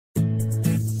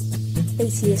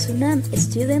ACS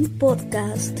Student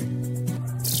Podcast.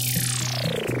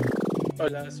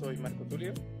 Hola, soy Marco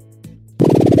Tulio.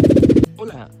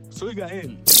 Hola, soy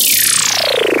Gael.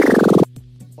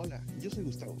 Hola, yo soy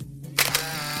Gustavo.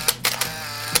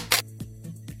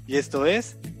 Y esto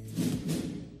es...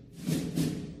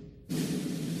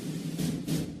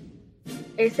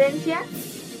 Esencia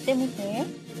de Mujer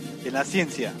en la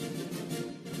ciencia.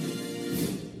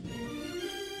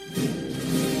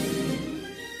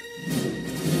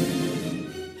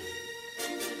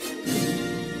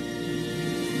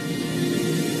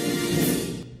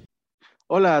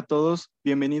 Hola a todos,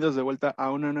 bienvenidos de vuelta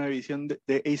a una nueva edición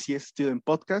de ACS Student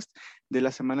Podcast de la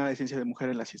Semana de Ciencia de Mujer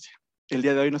en la Ciencia. El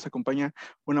día de hoy nos acompaña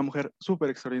una mujer súper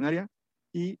extraordinaria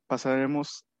y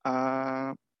pasaremos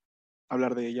a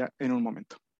hablar de ella en un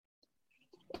momento.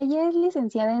 Ella es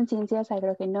licenciada en Ciencias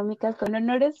Agrogenómicas con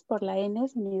honores por la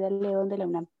ENES Unidad León de la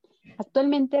UNAM.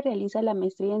 Actualmente realiza la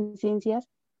maestría en Ciencias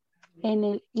en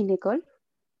el INECOL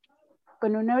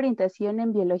con una orientación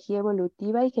en Biología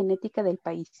Evolutiva y Genética del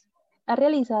país. Ha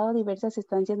realizado diversas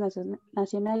estancias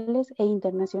nacionales e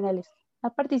internacionales.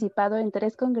 Ha participado en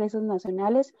 3 congresos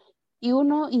nacionales y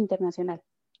 1 internacional.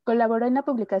 Colaboró en la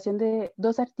publicación de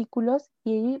 2 artículos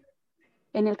y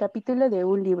en el capítulo de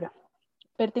un libro.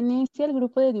 Pertenece al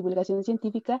grupo de divulgación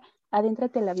científica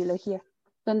Adéntrate a la Biología,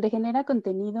 donde genera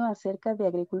contenido acerca de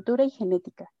agricultura y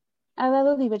genética. Ha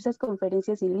dado diversas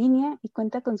conferencias en línea y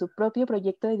cuenta con su propio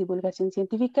proyecto de divulgación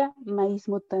científica, Maíz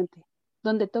Mutante,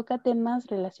 donde toca temas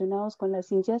relacionados con las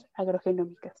ciencias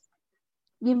agrogenómicas.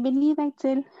 Bienvenida,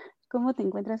 Itzel. ¿Cómo te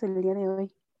encuentras el día de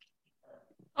hoy?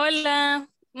 Hola,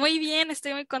 muy bien,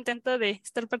 estoy muy contenta de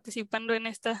estar participando en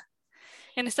esta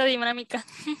dinámica.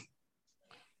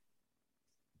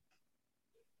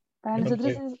 Para nosotros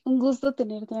es un gusto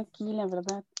tenerte aquí, la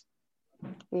verdad.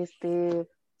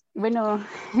 Bueno,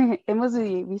 hemos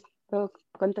visto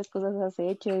cuántas cosas has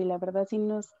hecho y la verdad sí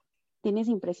nos tienes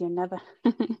impresionada.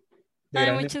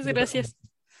 Ay, muchas gracias.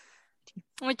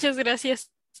 Muchas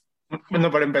gracias. Bueno,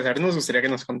 para empezar, nos gustaría que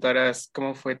nos contaras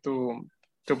cómo fue tu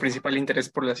principal interés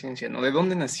por la ciencia, ¿no? ¿De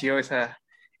dónde nació esa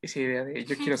idea de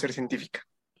yo quiero ser científica?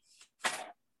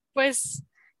 Pues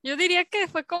yo diría que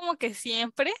fue como que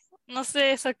siempre, no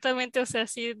sé exactamente, o sea,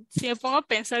 si me pongo a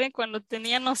pensar en cuando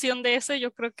tenía noción de eso,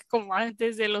 yo creo que como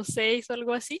antes de los 6 o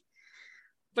algo así,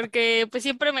 porque pues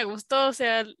siempre me gustó, o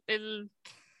sea,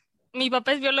 mi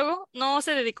papá es biólogo, no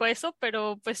se dedicó a eso,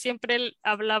 pero pues siempre él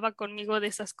hablaba conmigo de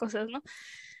esas cosas, ¿no?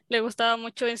 Le gustaba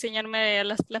mucho enseñarme a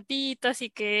las plantitas y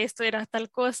que esto era tal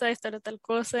cosa, esto era tal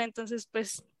cosa, entonces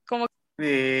pues como...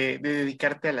 De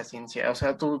dedicarte a la ciencia, o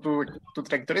sea, tu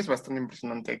trayectoria es bastante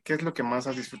impresionante. ¿Qué es lo que más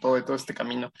has disfrutado de todo este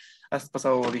camino? ¿Has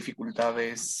pasado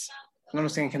dificultades? No lo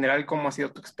sé, en general, ¿cómo ha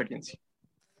sido tu experiencia?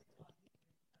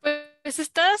 Pues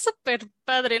está súper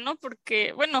padre, ¿no?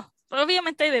 Porque, bueno,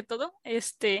 obviamente hay de todo.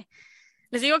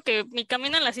 Les digo que mi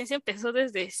camino en la ciencia empezó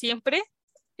desde siempre,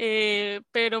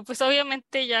 pero pues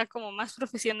obviamente ya como más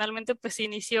profesionalmente pues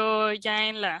inició ya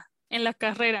en la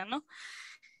carrera, ¿no?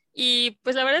 Y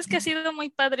pues la verdad es que ha sido muy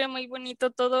padre, muy bonito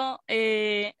todo.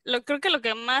 Creo que lo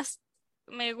que más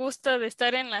me gusta de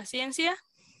estar en la ciencia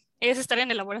es estar en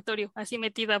el laboratorio, así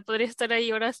metida. Podría estar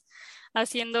ahí horas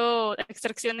haciendo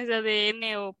extracciones de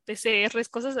ADN o PCRs,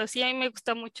 cosas así. A mí me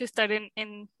gusta mucho estar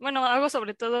bueno, hago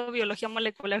sobre todo biología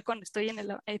molecular cuando estoy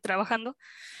trabajando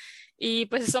y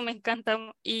pues eso me encanta.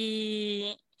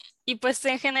 Y pues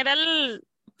en general,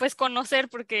 pues conocer,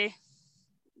 porque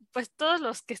pues todos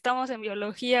los que estamos en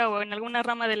biología o en alguna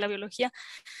rama de la biología,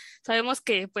 sabemos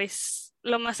que pues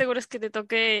lo más seguro es que te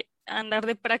toque andar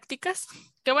de prácticas,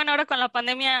 que bueno, ahora con la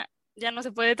pandemia ya no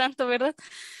se puede tanto, ¿verdad?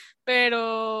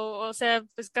 Pero, o sea,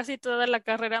 pues casi toda la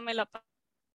carrera me la paso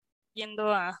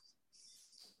yendo a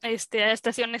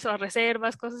estaciones o a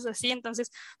reservas, cosas así.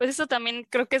 Entonces, pues eso también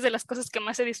creo que es de las cosas que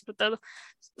más he disfrutado.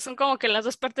 Son como que las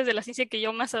dos partes de la ciencia que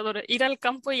yo más adoro: ir al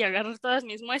campo y agarrar todas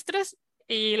mis muestras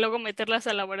y luego meterlas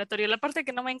al laboratorio. La parte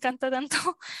que no me encanta tanto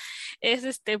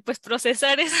es pues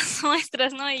procesar esas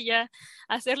muestras, ¿no? Y ya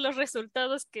hacer los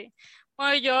resultados que,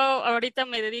 bueno, yo ahorita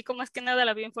me dedico más que nada a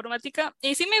la bioinformática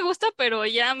y sí me gusta, pero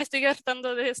ya me estoy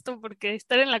hartando de esto porque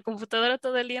estar en la computadora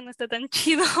todo el día no está tan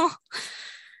chido.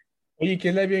 Oye, ¿qué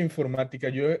es la bioinformática?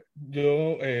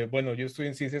 Bueno, yo estoy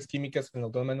en ciencias químicas en la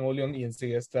Autónoma de Nuevo León y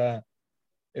enseguida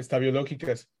está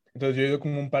biológicas. Entonces yo he ido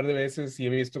como un par de veces y he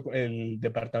visto el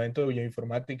departamento de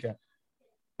bioinformática,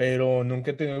 pero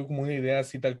nunca he tenido como una idea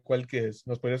así tal cual que es.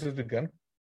 ¿Nos podrías explicar?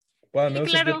 Bueno, al Y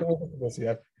menos yo claro, tengo esa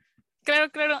curiosidad.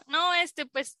 claro. No,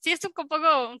 pues sí es un poco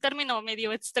un término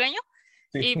medio extraño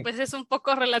Sí. y pues es un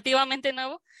poco relativamente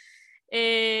nuevo,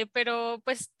 pero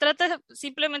pues trata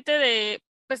simplemente de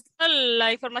pues toda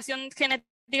la información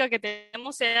genética que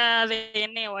tenemos, sea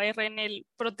ADN o ARN,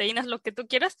 proteínas, lo que tú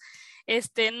quieras,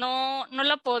 no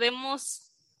la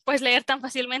podemos pues leer tan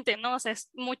fácilmente, ¿no? O sea, es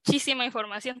muchísima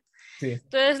información. Sí.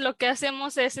 Entonces, lo que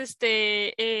hacemos es,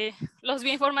 los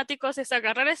bioinformáticos es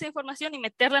agarrar esa información y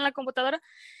meterla en la computadora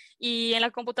y en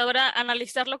la computadora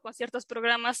analizarlo con ciertos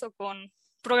programas o con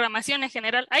programación en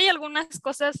general. Hay algunas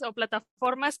cosas o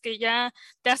plataformas que ya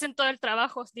te hacen todo el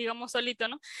trabajo, digamos, solito,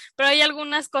 ¿no? Pero hay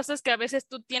algunas cosas que a veces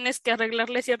tú tienes que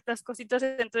arreglarle ciertas cositas,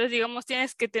 entonces, digamos,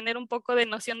 tienes que tener un poco de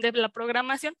noción de la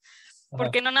programación,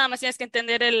 porque Ajá. no nada más tienes que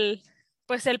entender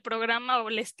pues el programa o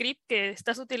el script que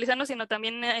estás utilizando, sino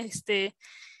también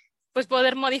pues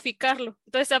poder modificarlo.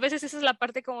 Entonces a veces esa es la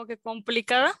parte como que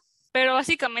complicada, pero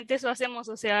básicamente eso hacemos,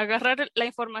 o sea, agarrar la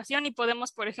información y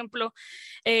podemos, por ejemplo,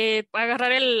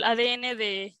 agarrar el ADN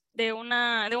de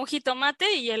un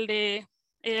jitomate y el de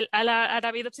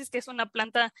Arabidopsis, que es una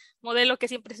planta modelo que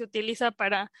siempre se utiliza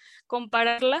para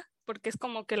compararla, porque es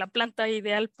como que la planta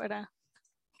ideal para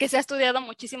que se ha estudiado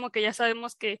muchísimo, que ya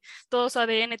sabemos que todo su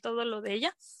ADN, todo lo de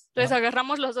ella. Entonces Ajá.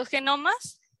 agarramos los dos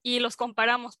genomas y los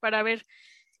comparamos para ver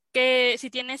si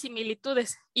tienen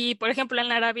similitudes. Y por ejemplo, en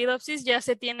la Arabidopsis ya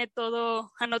se tiene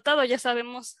todo anotado, ya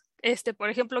sabemos,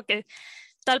 por ejemplo, que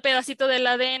tal pedacito del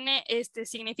ADN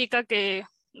significa que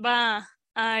va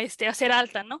a ser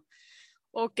alta, ¿no?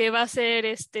 O que va a ser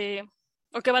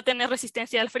o que va a tener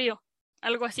resistencia al frío,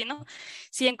 algo así, ¿no?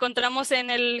 Si encontramos en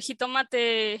el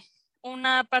jitomate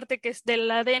una parte que es del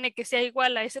ADN que sea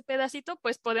igual a ese pedacito,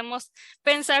 pues podemos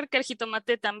pensar que el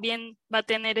jitomate también va a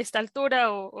tener esta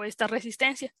altura o esta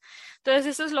resistencia. Entonces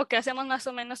eso es lo que hacemos más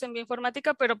o menos en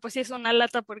bioinformática, pero pues sí es una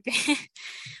lata porque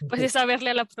pues es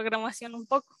saberle a la programación un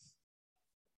poco.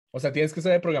 O sea, tienes que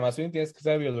saber programación y tienes que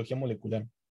saber biología molecular.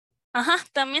 Ajá,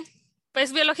 también.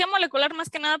 Pues biología molecular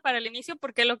más que nada para el inicio,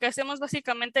 porque lo que hacemos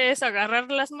básicamente es agarrar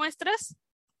las muestras,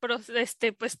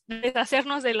 pues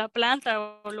deshacernos de la planta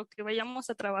o lo que vayamos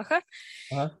a trabajar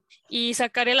Ajá. y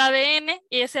sacar el ADN,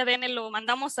 y ese ADN lo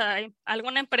mandamos a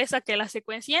alguna empresa que la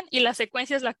secuencien, y la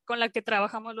secuencia es con la que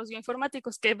trabajamos los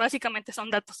bioinformáticos, que básicamente son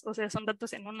datos, o sea, son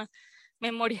datos en una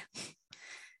memoria.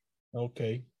 Ok.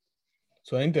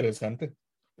 Suena interesante.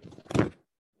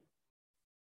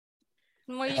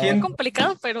 Muy Ah,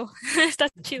 complicado, pero está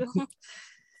chido.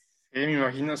 Sí, me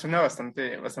imagino, suena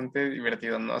bastante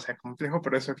divertido, ¿no? O sea, complejo,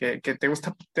 pero eso que te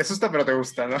gusta, te asusta, pero te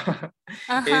gusta, ¿no?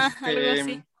 Ajá, algo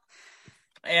así.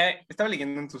 Estaba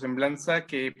leyendo en tu semblanza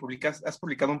que has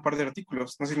publicado un par de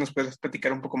artículos. No sé si nos puedes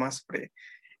platicar un poco más sobre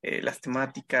las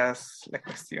temáticas, la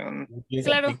cuestión. ¿tienes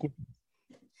Claro. artículo?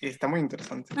 Está muy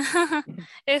interesante.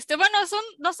 Bueno,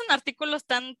 no son artículos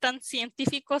tan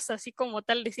científicos así como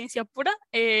tal de ciencia pura,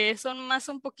 son más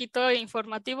un poquito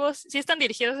informativos, sí están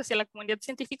dirigidos hacia la comunidad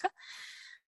científica,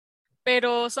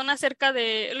 pero son acerca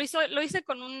lo hice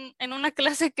en una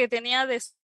clase que tenía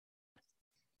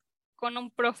con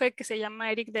un profe que se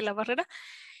llama Eric de la Barrera.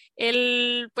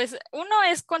 Pues uno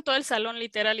es con todo el salón,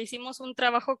 literal, hicimos un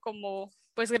trabajo como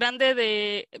pues grande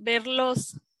de ver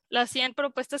las 100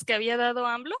 propuestas que había dado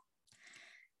AMLO,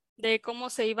 de cómo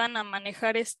se iban a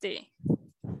manejar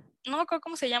no me acuerdo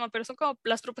cómo se llama, pero son como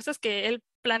las propuestas que él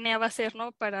planeaba hacer,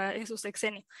 ¿no? En su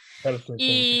sexenio. Perfecto.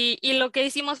 Y lo que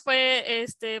hicimos fue,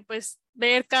 pues,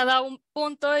 ver cada un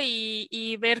punto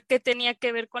y ver qué tenía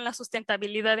que ver con la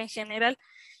sustentabilidad en general.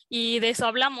 Y de eso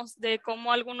hablamos, de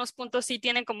cómo algunos puntos sí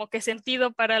tienen como que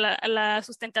sentido para la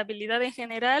sustentabilidad en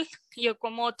general y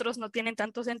cómo otros no tienen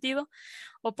tanto sentido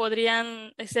o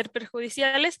podrían ser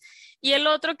perjudiciales. Y el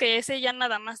otro, que ese ya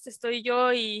nada más estoy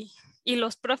yo y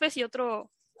los profes y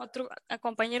otro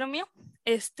compañero mío,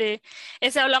 ese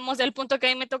hablamos del punto que a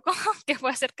mí me tocó, que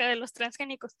fue acerca de los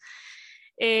transgénicos.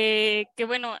 Que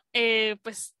bueno,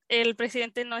 pues el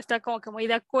presidente no está como que muy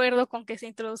de acuerdo con que se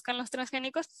introduzcan los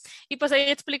transgénicos, y pues ahí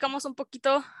explicamos un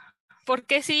poquito por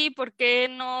qué sí, por qué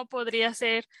no podría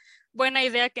ser buena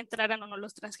idea que entraran o no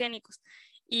los transgénicos.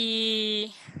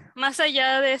 Y más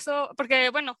allá de eso, porque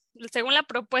bueno, según la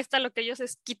propuesta, lo que ellos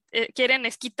quieren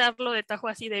es quitarlo de tajo,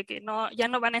 así de que ya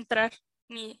no van a entrar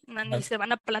ni se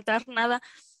van a plantar nada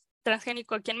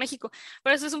transgénico aquí en México.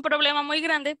 Pero eso es un problema muy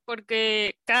grande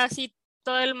porque casi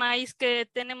todo el maíz que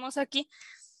tenemos aquí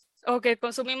o que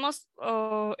consumimos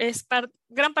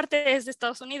gran parte es de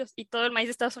Estados Unidos, y todo el maíz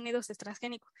de Estados Unidos es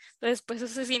transgénico. Entonces, pues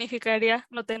eso significaría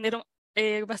no tener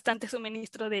bastante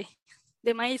suministro de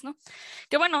maíz, ¿no?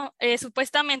 Que bueno,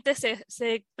 supuestamente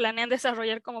se planean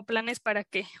desarrollar como planes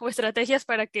o estrategias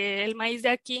para que el maíz de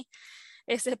aquí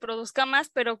se produzca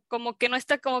más, pero como que no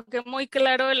está como que muy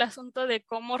claro el asunto de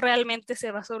cómo realmente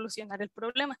se va a solucionar el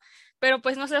problema. Pero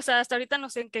pues no sé, o sea, hasta ahorita no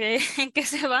sé en qué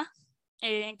se va,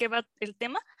 en qué va el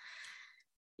tema,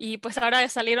 Y pues ahora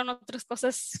salieron otras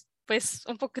cosas pues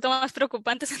un poquito más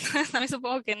preocupantes, entonces a mí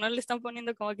supongo que no le están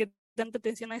poniendo como que tanta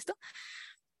atención a esto.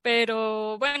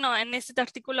 Pero bueno, en este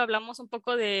artículo hablamos un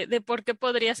poco de por qué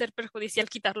podría ser perjudicial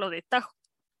quitarlo de tajo.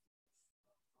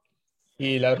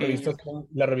 Y las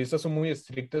revistas son muy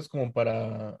estrictas como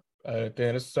para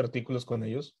tener esos artículos con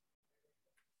ellos.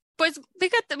 Pues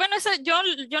fíjate, bueno,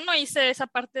 yo no hice esa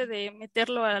parte de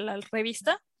meterlo a la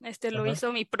revista, lo Ajá.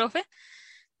 hizo mi profe,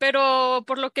 pero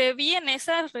por lo que vi en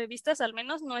esas revistas al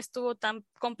menos no estuvo tan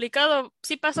complicado.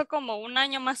 Sí pasó como un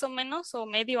año más o menos, o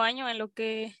medio año en lo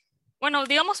que, bueno,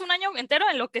 digamos un año entero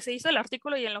en lo que se hizo el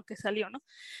artículo y en lo que salió, ¿no?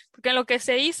 Porque en lo que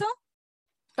se hizo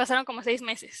pasaron como 6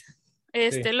 meses.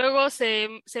 Sí. Luego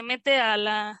se mete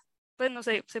a pues no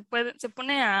sé, se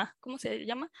pone a, ¿cómo se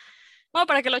llama? Bueno,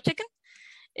 para que lo chequen.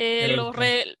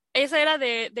 Esa era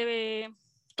de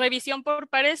revisión por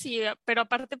pares, pero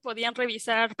aparte podían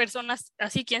revisar personas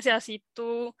así, quien sea, si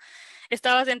tú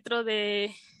estabas dentro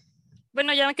de,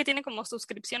 bueno, ya ven que tienen como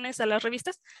suscripciones a las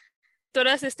revistas, tú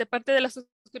eras parte de la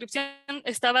suscripción,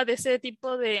 estaba de ese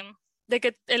tipo de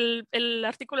que el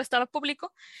artículo estaba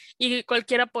público y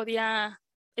cualquiera podía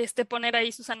poner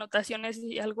ahí sus anotaciones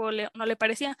y algo no le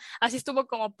parecía. Así estuvo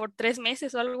como por 3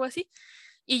 meses o algo así,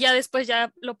 y ya después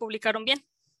ya lo publicaron bien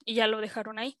y ya lo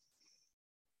dejaron ahí.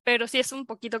 Pero sí es un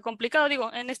poquito complicado,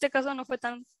 digo, en este caso no fue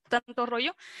tanto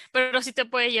rollo, pero sí te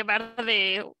puede llevar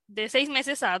de 6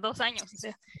 meses a 2 años, o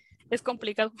sea, es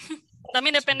complicado.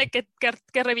 También depende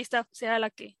qué revista sea a la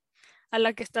que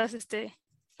estás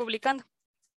publicando.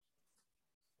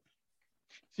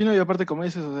 Sí, no, y aparte, como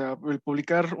dices, o sea, el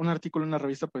publicar un artículo en una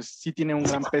revista, pues sí tiene un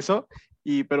gran peso,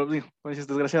 pero digo, como dices,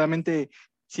 desgraciadamente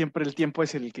siempre el tiempo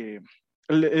es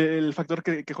el factor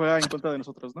que juega en contra de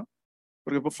nosotros, ¿no?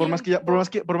 Porque por Sí, más un que ya, poco.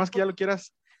 por más que ya lo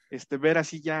quieras ver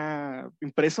así ya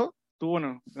impreso, tú,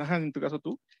 bueno, ajá, en tu caso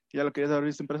tú, que ya lo querías haber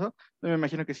visto impreso, yo me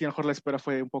imagino que sí, a lo mejor la espera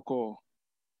fue un poco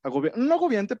agobiante, no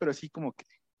agobiante, pero sí como que,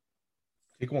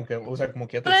 Sí, como que, o sea, como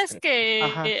que ya te Es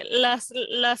esperas. ajá, que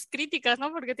las críticas,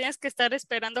 ¿no? Porque tienes que estar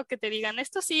esperando que te digan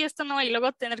esto sí, esto no, y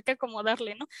luego tener que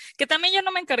acomodarle, ¿no? Que también yo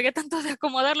no me encargué tanto de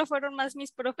acomodarlo, fueron más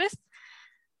mis profes,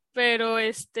 pero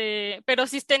pero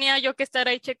sí tenía yo que estar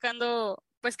ahí checando,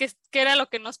 pues, qué era lo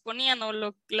que nos ponían o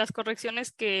las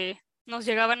correcciones que nos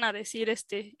llegaban a decir,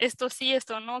 esto sí,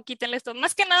 esto no, quítenle esto.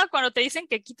 Más que nada cuando te dicen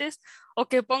que quites o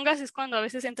que pongas es cuando a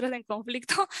veces entras en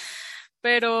conflicto,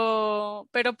 pero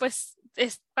pues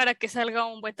es para que salga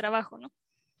un buen trabajo, ¿no?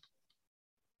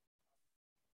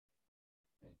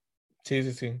 Sí,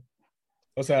 sí, sí.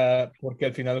 O sea, porque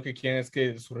al final lo que quieren es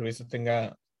que su revista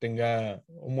tenga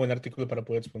un buen artículo para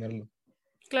poder exponerlo.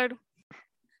 Claro.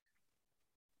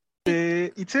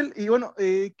 Itzel, y bueno,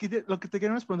 lo que te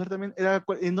queríamos preguntar también era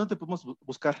en dónde te podemos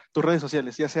buscar tus redes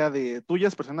sociales, ya sea de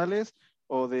tuyas personales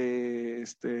o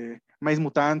de Maíz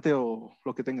Mutante o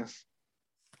lo que tengas.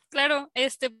 Claro,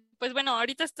 pues bueno,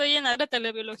 ahorita estoy en área de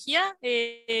telebiología,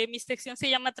 mi sección se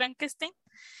llama Frankenstein.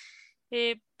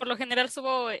 Por lo general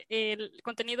subo el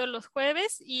contenido los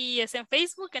jueves y es en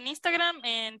Facebook, en Instagram,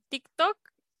 en TikTok.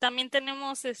 También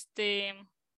tenemos ahí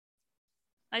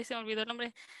se me olvidó el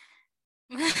nombre,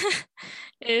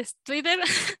 es Twitter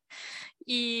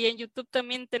y en YouTube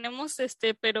también tenemos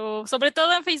pero sobre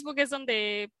todo en Facebook es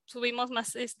donde subimos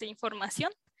más información.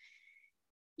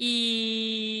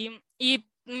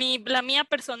 La mía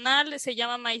personal se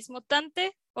llama Maíz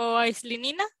Mutante o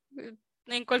Aislinina.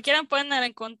 En cualquiera me pueden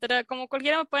encontrar, como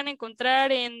cualquiera me pueden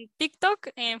encontrar en TikTok,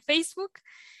 en Facebook,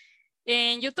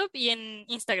 en YouTube y en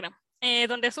Instagram.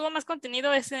 Donde subo más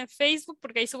contenido es en Facebook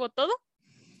porque ahí subo todo.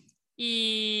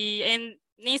 Y en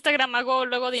Instagram hago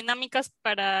luego dinámicas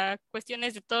para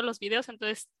cuestiones de todos los videos,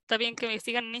 entonces está bien que me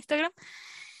sigan en Instagram.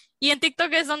 Y en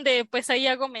TikTok es donde pues ahí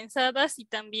hago mensadas y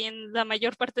también la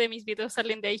mayor parte de mis videos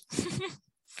salen de ahí.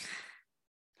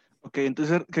 Ok,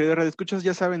 entonces, queridos radioescuchas,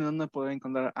 ya saben dónde poder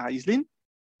encontrar a Aislinn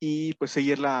y pues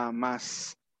seguirla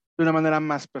de una manera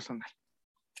más personal.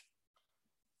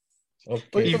 Ok.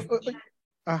 Oye,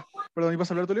 perdón,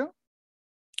 ¿ibas a hablar, Tulio?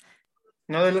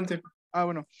 No, adelante.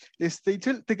 Bueno,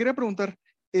 Itzel, te quería preguntar,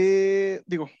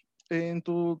 digo, en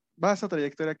tu vasta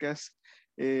trayectoria que has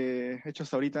hecho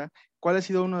hasta ahorita, ¿cuál ha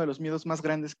sido uno de los miedos más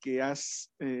grandes que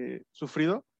has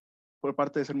sufrido por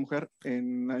parte de ser mujer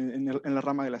en la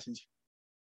rama de la ciencia?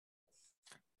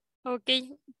 Ok,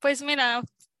 pues mira,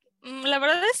 la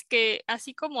verdad es que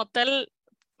así como tal,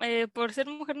 por ser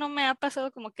mujer no me ha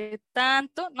pasado como que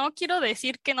tanto. No quiero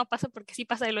decir que no pasa porque sí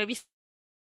pasa y lo he visto,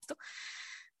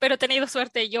 pero he tenido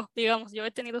suerte yo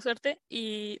he tenido suerte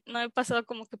y no he pasado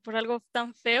como que por algo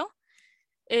tan feo.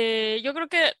 Yo creo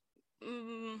que,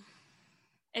 mm,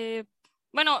 eh,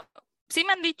 bueno, sí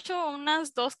me han dicho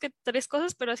unas 2 que 3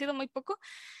 cosas, pero ha sido muy poco.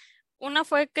 Una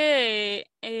fue que,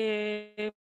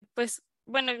 pues,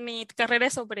 bueno, mi carrera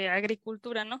es sobre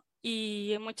agricultura, ¿no?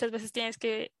 Y muchas veces tienes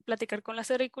que platicar con los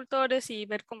agricultores y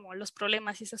ver como los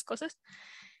problemas y esas cosas.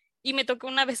 Y me tocó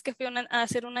una vez que fui a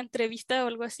hacer una entrevista o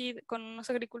algo así con unos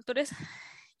agricultores.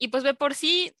 Y pues de por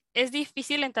sí es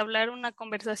difícil entablar una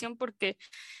conversación porque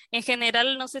en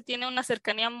general no se tiene una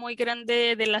cercanía muy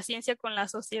grande de la ciencia con la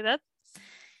sociedad.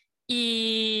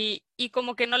 Y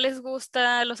como que no les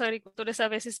gusta a los agricultores a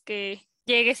veces que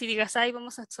llegues y digas, ay,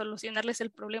 vamos a solucionarles el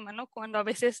problema, ¿no? Cuando a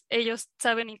veces ellos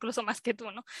saben incluso más que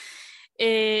tú, ¿no?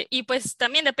 Y pues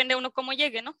también depende uno cómo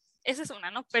llegue, ¿no? Esa es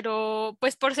una, ¿no? Pero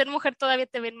pues por ser mujer todavía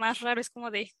te ven más raro, es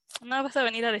como de, no vas a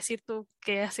venir a decir tú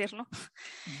qué hacer, ¿no?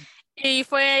 Y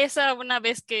fue esa una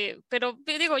vez que, pero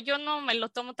digo, yo no me lo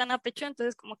tomo tan a pecho,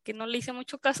 entonces como que no le hice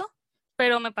mucho caso,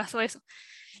 pero me pasó eso.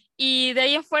 Y de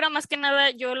ahí en fuera, más que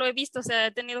nada, yo lo he visto, o sea,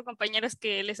 he tenido compañeras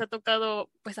que les ha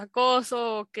tocado pues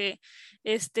acoso o que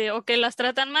las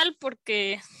tratan mal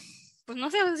porque, pues no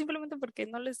sé, o sea, simplemente porque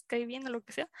no les cae bien o lo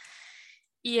que sea.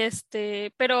 Y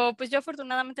pero pues yo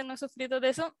afortunadamente no he sufrido de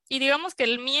eso. Y digamos que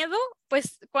el miedo,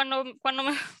 pues cuando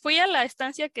me fui a la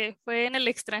estancia que fue en el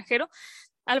extranjero,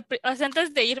 o sea,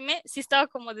 antes de irme, sí estaba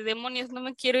como de demonios, no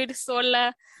me quiero ir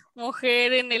sola,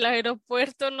 mujer en el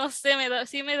aeropuerto, no sé,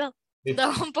 sí me da,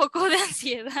 daba un poco de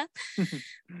ansiedad,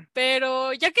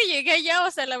 pero ya que llegué allá,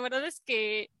 o sea, la verdad es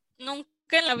que nunca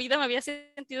en la vida me había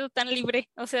sentido tan libre,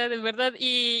 o sea, de verdad,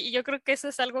 y yo creo que eso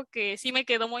es algo que sí me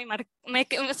quedó muy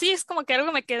sí, es como que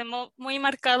algo me quedó muy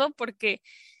marcado porque,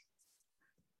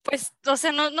 pues, o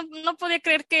sea, no podía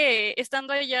creer que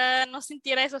estando allá no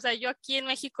sintiera eso, o sea, yo aquí en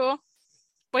México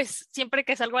pues siempre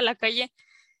que salgo a la calle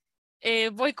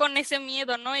voy con ese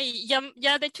miedo, ¿no? Y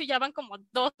ya de hecho ya van como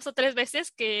 2 o 3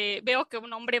 veces que veo que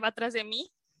un hombre va atrás de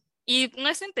mí y no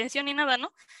es su intención ni nada,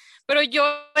 ¿no? Pero yo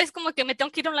es como que me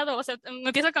tengo que ir a un lado, o sea, me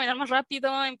empiezo a caminar más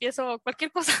rápido, empiezo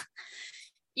cualquier cosa.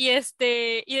 Y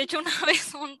de hecho una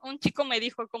vez un chico me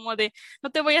dijo como de, no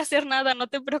te voy a hacer nada, no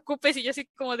te preocupes, y yo así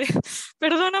como de,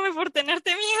 perdóname por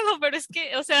tenerte miedo, pero es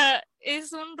que, o sea,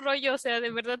 es un rollo, o sea,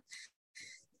 de verdad,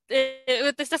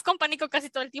 te estás con pánico casi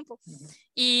todo el tiempo.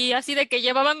 Y así de que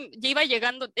ya iba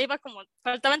llegando,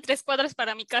 faltaban 3 cuadras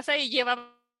para mi casa y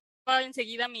llevaba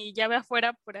enseguida mi llave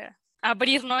afuera para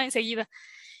abrir, ¿no? Enseguida.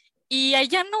 Y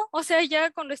allá no, o sea,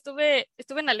 ya cuando estuve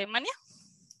en Alemania,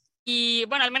 y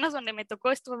bueno, al menos donde me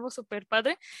tocó estuvo súper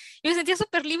padre, y me sentía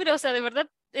súper libre, o sea, de verdad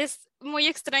es muy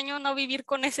extraño no vivir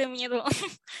con ese miedo.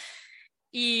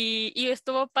 Y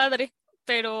estuvo padre,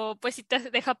 pero pues sí te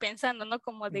deja pensando, ¿no?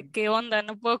 Como de qué onda,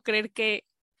 no puedo creer que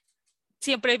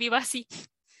siempre viva así.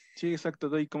 Sí,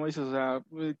 exacto. Y como dices, o sea,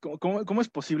 ¿cómo es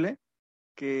posible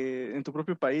que en tu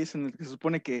propio país, en el que se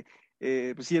supone que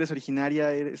pues sí eres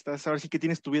originaria, estás, ahora sí que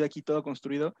tienes tu vida aquí todo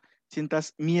construido,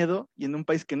 sientas miedo y en un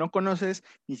país que no conoces,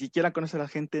 ni siquiera conoces a la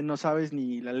gente, no sabes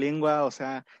ni la lengua, o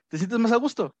sea, te sientes más a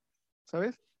gusto,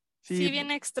 ¿sabes? Sí, Sí,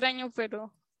 bien extraño,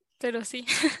 pero sí.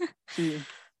 sí,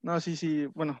 no, sí, sí,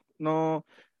 bueno, no,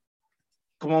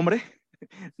 como hombre,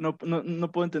 no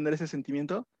puedo entender ese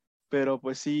sentimiento, pero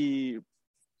pues sí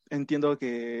entiendo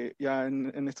que ya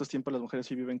en estos tiempos las mujeres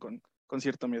sí viven con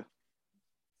cierto miedo.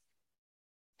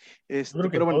 Yo creo que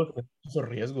Pero bueno, todos tenemos esos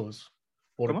riesgos,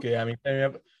 ¿cómo? porque a mí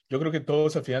también, yo creo que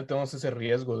todos al final tenemos ese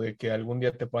riesgo de que algún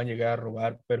día te puedan llegar a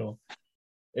robar, pero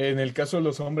en el caso de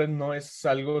los hombres no es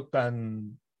algo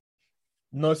tan,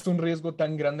 no es un riesgo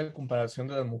tan grande en comparación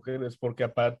de las mujeres, porque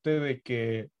aparte de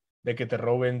que te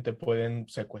roben, te pueden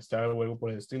secuestrar o algo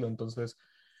por el estilo. Entonces,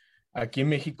 aquí en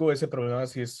México ese problema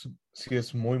sí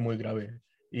es muy, muy grave.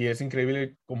 Y es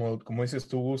increíble, como dices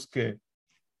tú, Gus,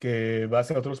 que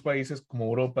vas a otros países como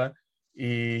Europa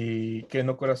y que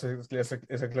no corras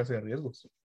esa clase de riesgos.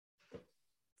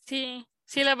 Sí,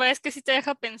 sí, la verdad es que sí te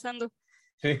deja pensando.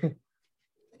 Sí.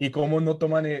 Y cómo no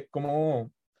toman,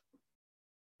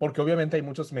 porque obviamente hay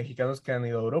muchos mexicanos que han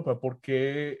ido a Europa, ¿por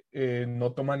qué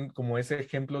no toman como ese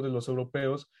ejemplo de los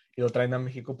europeos y lo traen a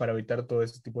México para evitar todo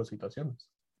ese tipo de situaciones?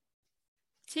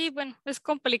 Sí, bueno, es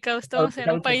complicado. Claro, Estamos en un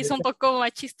claro, país un poco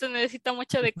machista, necesita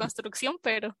mucha deconstrucción,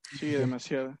 pero Sí,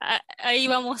 demasiado. ahí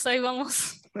vamos, ahí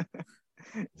vamos.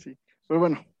 Sí. Pero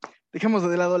bueno, dejemos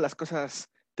de lado las cosas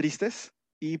tristes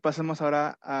y pasemos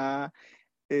ahora a,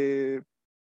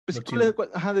 pues, lo chido.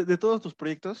 ajá, de todos tus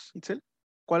proyectos, Itzel,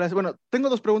 ¿cuáles? Bueno, tengo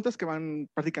 2 preguntas que van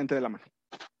prácticamente de la mano.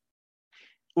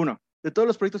 Uno, de todos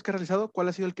los proyectos que has realizado, ¿cuál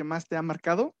ha sido el que más te ha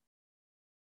marcado,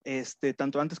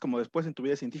 tanto antes como después en tu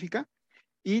vida científica?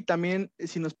 Y también,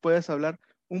 si nos puedes hablar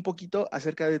un poquito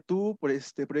acerca de tu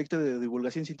proyecto de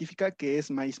divulgación científica que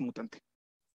es Maíz Mutante.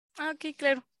 Ah, ok,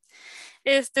 claro.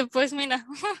 Pues mira,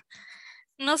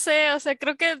 No sé, o sea,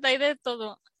 creo que hay de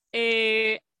todo.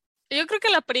 Yo creo que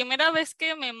la primera vez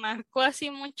que me marcó así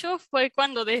mucho fue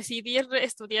cuando decidí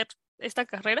estudiar esta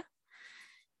carrera,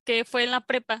 que fue en la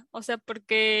prepa, o sea,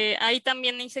 porque ahí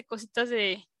también hice cositas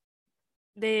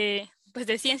pues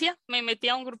de ciencia. Me metí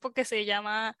a un grupo que se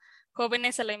llama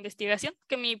Jóvenes a la Investigación,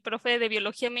 que mi profe de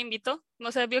biología me invitó,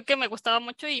 o sea, vio que me gustaba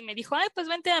mucho y me dijo, ay, pues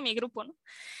vente a mi grupo, ¿no?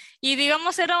 Y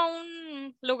digamos, era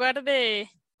un lugar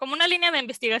como una línea de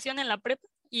investigación en la prepa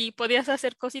y podías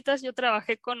hacer cositas. Yo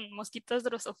trabajé con mosquitos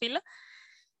drosófila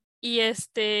y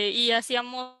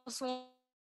hacíamos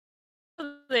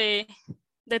de,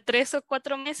 de 3 o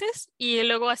 4 meses y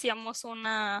luego hacíamos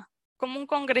como un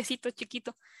congresito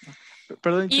chiquito.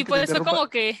 Perdón Y que te pues fue interrumpa. como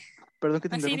que, Perdón que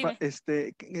te así interrumpa.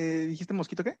 dime, ¿Dijiste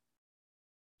mosquito qué?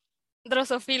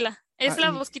 drosófila, Ah, es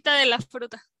la mosquita de la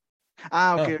fruta. ok,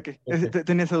 Ah, ok. ok.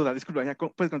 Tenía esa duda, disculpa, ya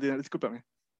puedes continuar, discúlpame.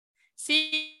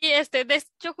 Sí, de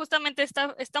hecho, justamente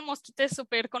esta mosquita es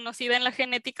súper conocida en la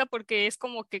genética porque es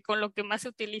como que con lo que más se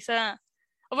utiliza,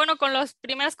 o bueno, con las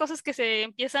primeras cosas que se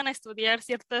empiezan a estudiar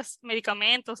ciertos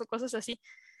medicamentos o cosas así,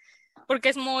 porque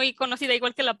es muy conocida,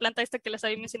 igual que la planta esta que les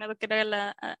había mencionado, que era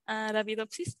la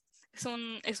Arabidopsis.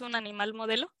 Es un animal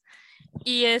modelo.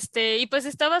 Y pues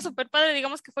estaba súper padre,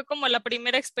 digamos que fue como la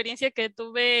primera experiencia que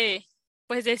tuve,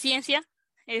 pues de ciencia,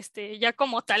 ya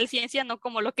como tal ciencia, no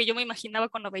como lo que yo me imaginaba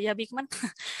cuando veía Big Man.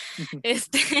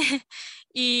 Este,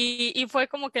 y fue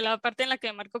como que la parte en la que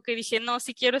me marcó que dije, no,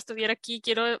 sí quiero estudiar aquí,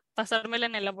 quiero pasármela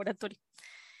en el laboratorio.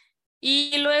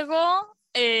 Y luego,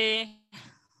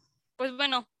 pues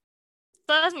bueno,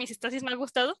 todas mis estancias me han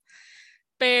gustado,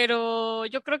 pero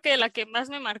yo creo que la que más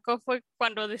me marcó fue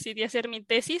cuando decidí hacer mi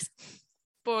tesis,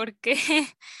 porque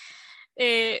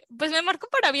pues me marcó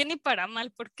para bien y para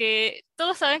mal, porque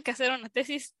todos saben que hacer una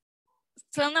tesis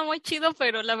suena muy chido,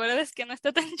 pero la verdad es que no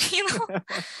está tan chido.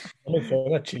 No me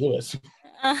suena chido eso.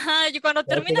 Ajá, y cuando Ya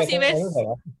te terminas vas y a dar ves,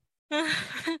 abajo.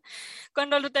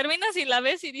 cuando lo terminas y la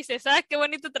ves y dices, ah, qué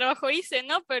bonito trabajo hice,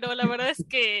 ¿no? Pero la verdad es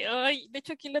que, ay, de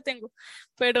hecho aquí lo tengo,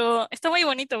 pero está muy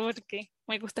bonito porque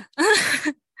me gusta,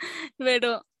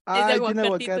 pero es de Ay, tiene aguacatitos.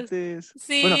 aguacates.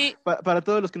 Bueno, Sí, para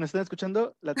todos los que nos están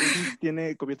escuchando, la tesis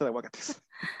tiene cubierta de aguacates.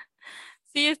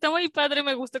 sí, está muy padre,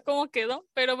 me gustó cómo quedó,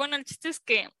 pero bueno, el chiste es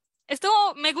que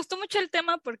me gustó mucho el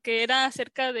tema porque era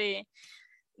acerca de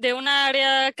una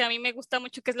área que a mí me gusta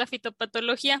mucho, que es la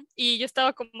fitopatología, y yo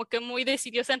estaba como que muy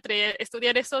decidiosa entre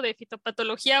estudiar eso de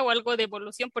fitopatología o algo de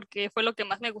evolución, porque fue lo que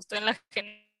más me gustó en la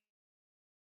genética.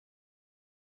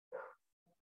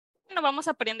 Bueno, vamos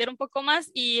a aprender un poco más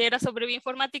y era sobre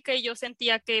bioinformática y yo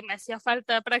sentía que me hacía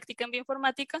falta práctica en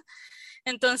bioinformática,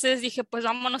 entonces dije, pues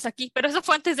vámonos aquí, pero eso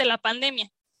fue antes de la pandemia.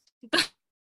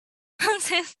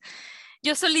 Entonces,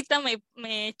 yo solita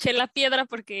me eché la piedra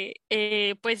porque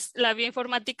pues la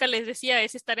bioinformática, les decía,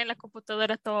 es estar en la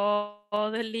computadora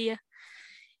todo el día.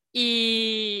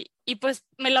 Y pues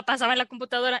me la pasaba en la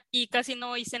computadora y casi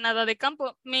no hice nada de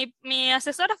campo. Mi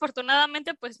asesor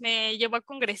afortunadamente pues me llevó a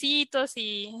congresitos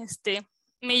y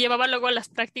me llevaba luego a las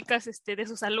prácticas de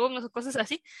sus alumnos o cosas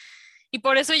así. Y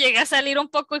por eso llegué a salir un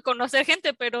poco y conocer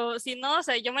gente, pero si no, o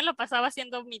sea, yo me lo pasaba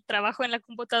haciendo mi trabajo en la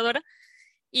computadora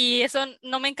y eso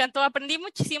no me encantó. Aprendí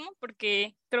muchísimo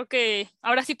porque creo que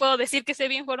ahora sí puedo decir que sé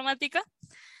bioinformática,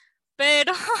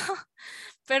 pero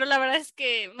pero la verdad es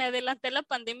que me adelanté a la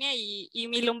pandemia y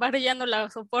mi lumbar ya no la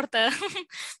soporta.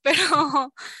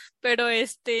 Pero, pero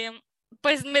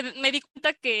pues me di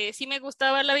cuenta que sí me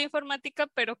gustaba la bioinformática,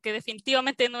 pero que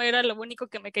definitivamente no era lo único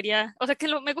que me quería, o sea, que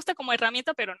me gusta como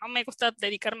herramienta, pero no me gusta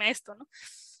dedicarme a esto, ¿no?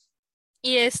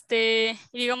 Y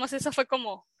digamos, esa fue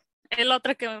como el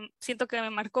otra que siento que me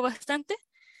marcó bastante.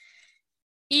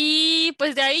 Y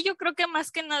pues de ahí yo creo que más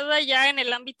que nada ya en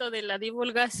el ámbito de la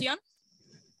divulgación,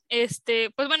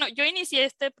 pues bueno, yo inicié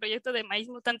este proyecto de maíz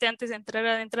mutante antes de entrar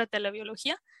adentro de la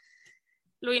biología.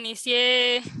 Lo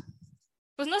inicié,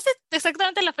 pues no sé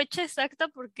exactamente la fecha exacta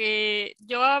porque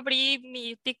yo abrí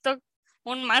mi TikTok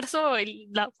un marzo,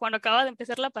 cuando acaba de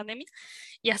empezar la pandemia,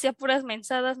 y hacía puras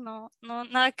mensadas, no, no,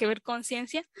 nada que ver con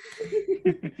ciencia.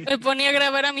 Me ponía a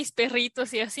grabar a mis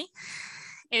perritos y así.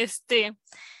 Este,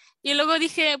 y luego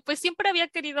dije, pues siempre había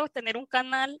querido tener un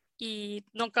canal y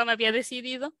nunca me había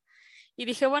decidido. Y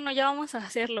dije, bueno, ya vamos a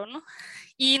hacerlo, ¿no?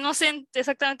 Y no sé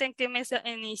exactamente en qué mes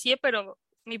inicié, pero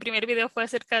mi primer video fue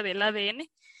acerca del ADN.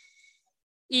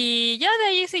 Y ya de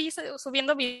ahí seguí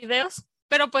subiendo videos.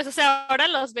 Pero pues, o sea, ahora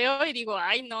los veo y digo,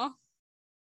 ay, no,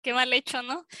 qué mal hecho,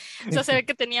 ¿no? O sea, se ve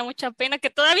que tenía mucha pena, que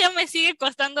todavía me sigue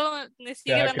costando, me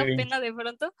sigue Ya, dando cringe. pena de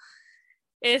pronto.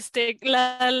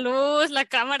 La luz, la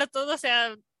cámara, todo, o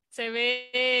sea, se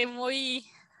ve muy,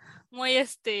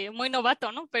 muy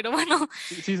novato, ¿no? Pero bueno,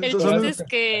 Sí, el son, chiste es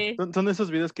que, son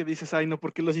esos videos que dices, ay, no,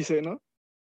 ¿por qué los hice, no?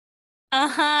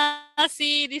 ajá,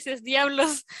 sí, dices,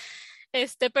 diablos.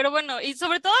 Pero bueno, y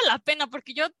sobre todo la pena,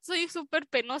 porque yo soy súper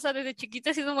penosa, desde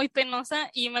chiquita he sido muy penosa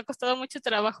y me ha costado mucho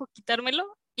trabajo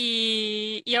quitármelo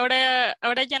y ahora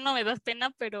ya no me da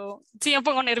pena, pero sí me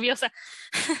pongo nerviosa.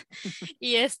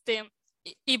 Y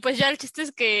y pues ya el chiste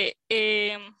es que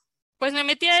pues me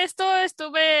metí a esto,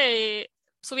 estuve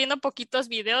subiendo poquitos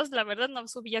videos, la verdad no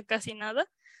subía casi nada.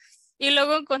 Y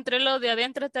luego encontré lo de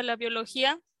Adéntrate a la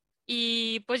biología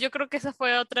y pues yo creo que esa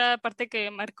fue otra parte que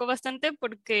me marcó bastante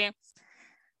porque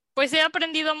pues he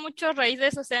aprendido mucho a raíz de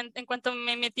eso, o sea, en cuanto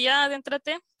me metí a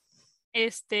Adéntrate,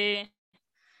 este,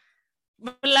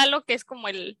 Lalo, que es como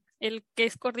el que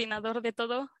es coordinador de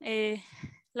todo,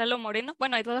 Lalo Moreno,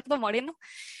 bueno, Eduardo Moreno,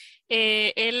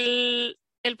 él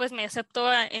pues me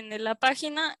aceptó en la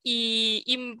página y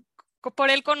por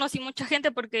él conocí mucha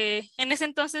gente porque en ese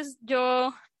entonces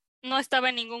yo no estaba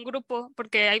en ningún grupo,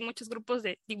 porque hay muchos grupos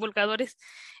de divulgadores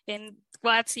en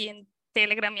WhatsApp y en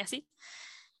Telegram y así.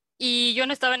 Y yo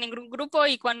no estaba en ningún grupo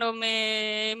y cuando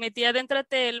me metí adentro,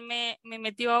 él me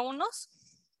metió a unos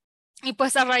y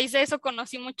pues a raíz de eso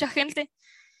conocí mucha gente.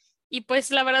 Y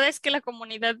pues la verdad es que la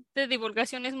comunidad de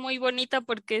divulgación es muy bonita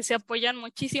porque se apoyan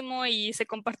muchísimo y se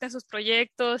comparten sus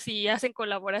proyectos y hacen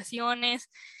colaboraciones.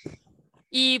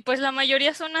 Y pues la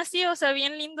mayoría son así, o sea,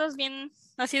 bien lindos, bien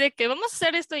así de que vamos a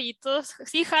hacer esto y todos,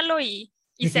 sí, jalo y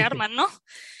se arman, ¿no?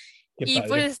 Qué Y pues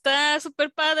padre. está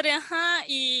súper padre, ajá,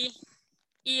 y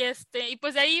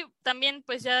pues de ahí también,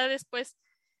 pues ya después,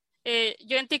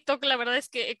 yo en TikTok la verdad es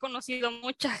que he conocido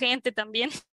mucha gente también,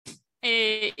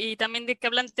 y también de que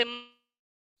hablan temas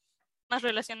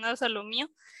relacionados a lo mío.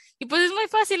 Y pues es muy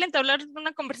fácil entablar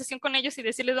una conversación con ellos y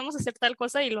decirles vamos a hacer tal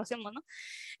cosa y lo hacemos, ¿no?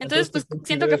 Entonces, Entonces pues TikTok sí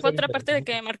siento que debe fue ser otra parte de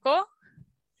que interesante. me marcó.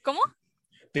 ¿Cómo?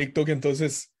 TikTok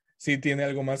entonces sí tiene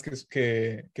algo más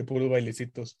que puros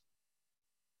bailecitos.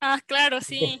 Ah, claro, Tipo,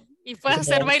 sí. Y o puedes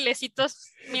sea, hacer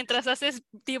bailecitos mientras haces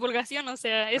divulgación, o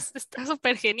sea, está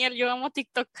súper genial. Yo amo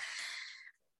TikTok.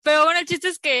 Pero bueno, el chiste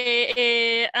es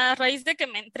que a raíz de que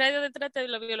me entré detrás de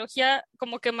la biología,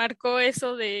 como que marcó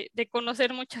eso de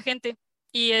conocer mucha gente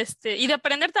y de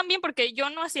aprender también, porque yo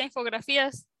no hacía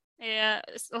infografías.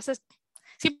 O sea,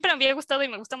 siempre me había gustado y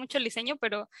me gusta mucho el diseño,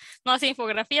 pero no hacía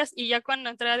infografías. Y ya cuando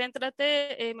entré adentro,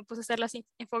 me puse a hacer las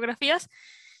infografías.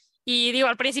 Y digo,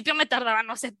 al principio me tardaba,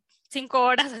 no sé, 5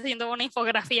 horas haciendo una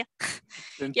infografía.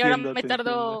 Y ahora me Te entiendo.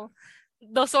 tardo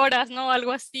 2 horas, ¿no?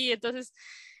 Algo así. Entonces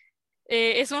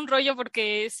es un rollo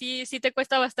porque sí te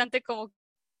cuesta bastante como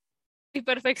y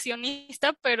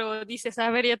perfeccionista, pero dices, a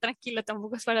ver, ya tranquila,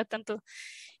 tampoco es para tanto.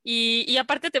 Y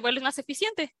aparte te vuelves más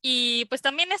eficiente. Y pues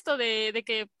también esto de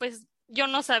que pues yo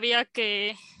no sabía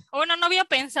que, o bueno, no había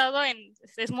pensado en,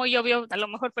 es muy obvio a lo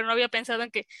mejor, pero no había pensado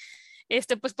en que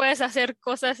pues puedes hacer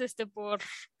cosas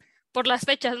por las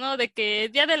fechas, ¿no? De que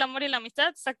Día del Amor y la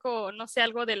Amistad saco, no sé,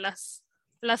 algo de las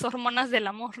hormonas del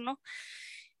amor, ¿no?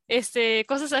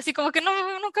 Cosas así, como que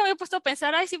no, nunca me he puesto a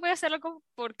pensar, ay, sí voy a hacer algo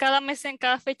por cada mes en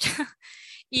cada fecha.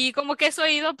 Y como que eso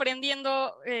he ido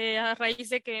aprendiendo a raíz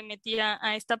de que metí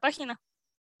a esta página.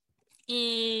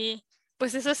 Y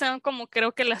pues esas son como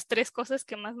creo que las tres cosas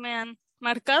que más me han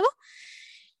marcado.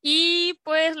 Y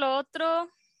pues lo otro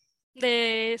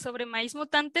sobre maíz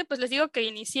mutante, pues les digo que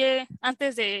inicié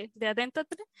antes de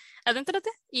Adéntrate,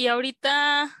 y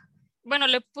ahorita, bueno,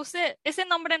 le puse, ese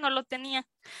nombre no lo tenía,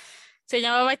 se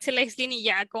llamaba Itzel Aislinn y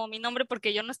ya, como mi nombre,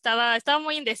 porque yo no estaba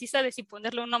muy indecisa de si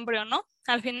ponerle un nombre o no.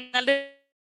 Al final de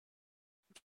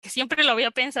que siempre lo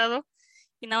había pensado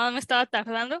y nada más me estaba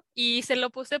tardando y se lo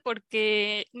puse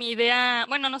porque mi idea,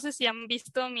 bueno, no sé si han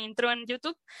visto mi intro en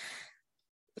YouTube,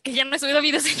 que ya no he subido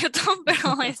videos en YouTube,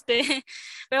 pero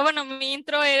pero bueno, mi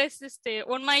intro es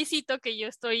un maicito que yo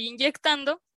estoy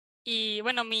inyectando y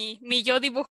bueno, mi yo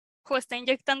dibujo está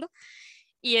inyectando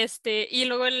y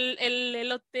luego el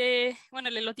elote, bueno,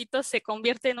 el elotito se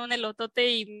convierte en un elotote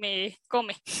y me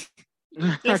come. Y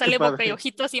le Qué sale boca y padre.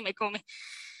 ojitos y me come.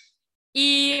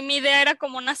 Y mi idea era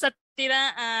como una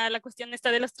sátira a la cuestión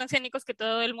esta de los transgénicos, que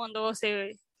todo el mundo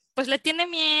pues le tiene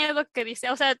miedo, que dice,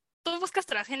 o sea, tú buscas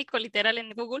transgénico literal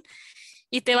en Google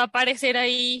y te va a aparecer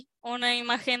ahí una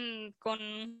imagen con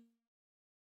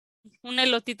un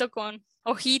elotito con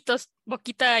ojitos,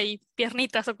 boquita y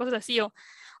piernitas o cosas así, o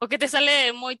que te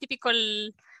sale muy típico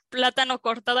el plátano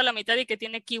cortado a la mitad y que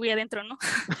tiene kiwi adentro, ¿no?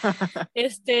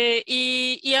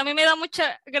 Y a mí me da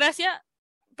mucha gracia,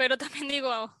 pero también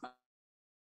digo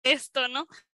esto, ¿no?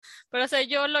 Pero, o sea,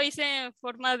 yo lo hice en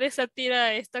forma de sátira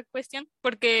a esta cuestión,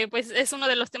 porque pues es uno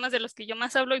de los temas de los que yo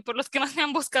más hablo y por los que más me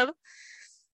han buscado.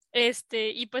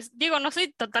 Y pues digo, no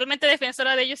soy totalmente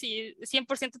defensora de ellos y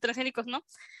 100% transgénicos, ¿no?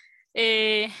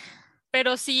 Eh,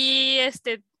 pero sí,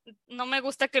 no me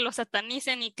gusta que los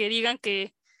satanicen y que digan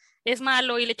que es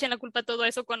malo y le echen la culpa a todo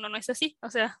eso cuando no es así. O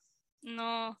sea,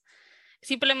 no,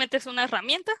 simplemente es una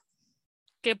herramienta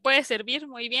que puede servir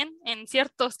muy bien en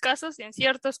ciertos casos y en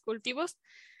ciertos cultivos.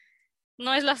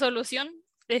 No es la solución,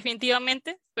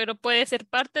 definitivamente, pero puede ser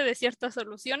parte de ciertas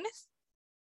soluciones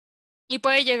y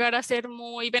puede llegar a ser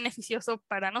muy beneficioso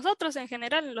para nosotros en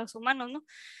general, los humanos, ¿no?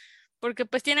 Porque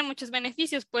pues tiene muchos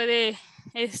beneficios, puede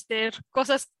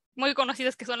cosas muy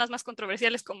conocidas que son las más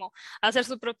controversiales como hacer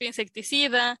su propio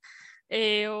insecticida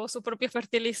o su propio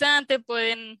fertilizante,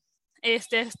 pueden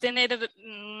tener,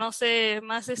 no sé,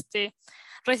 más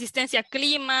resistencia a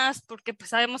climas, porque pues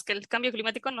sabemos que el cambio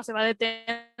climático no se va a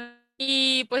detener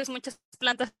y pues muchas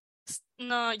plantas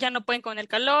ya no pueden con el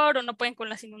calor o no pueden con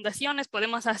las inundaciones,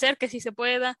 podemos hacer que sí se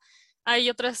pueda. Hay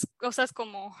otras cosas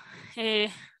como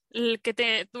el que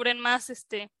te duren más,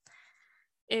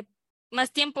 eh,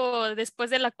 más tiempo después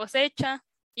de la cosecha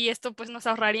y esto pues nos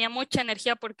ahorraría mucha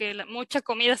energía porque mucha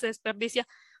comida se desperdicia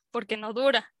porque no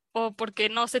dura o porque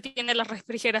no se tiene la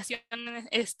refrigeración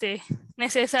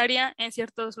necesaria en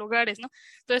ciertos lugares, ¿no?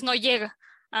 Entonces no llega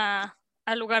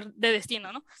al lugar de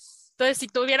destino, ¿no? Entonces, si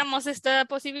tuviéramos esta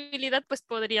posibilidad, pues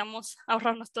podríamos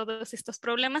ahorrarnos todos estos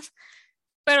problemas.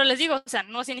 Pero les digo, o sea,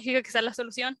 no significa que sea la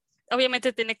solución.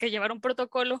 Obviamente tiene que llevar un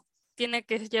protocolo, tiene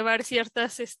que llevar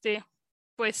ciertas,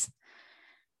 pues,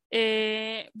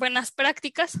 buenas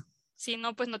prácticas. Si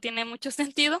no, pues no tiene mucho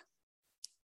sentido.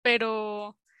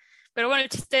 Pero, pero bueno, el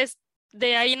chiste es,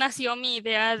 de ahí nació mi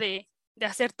idea de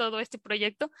hacer todo este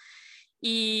proyecto.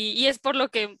 Y es por lo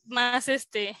que más,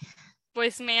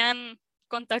 pues me han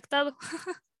contactado.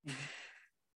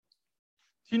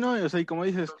 Sí, no, o sea, y como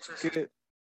dices, que...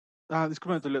 Ah,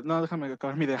 discúlpame, Tulio, no, déjame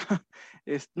acabar mi idea.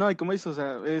 No, y como dices, o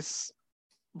sea,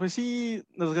 pues sí,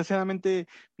 desgraciadamente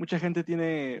mucha gente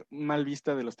tiene mal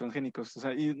vista de los transgénicos, o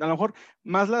sea, y a lo mejor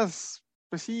más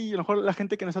pues sí, a lo mejor la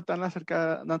gente que no está tan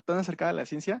acercada, no tan acercada a la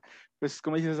ciencia, pues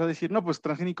como dices, va a decir, no, pues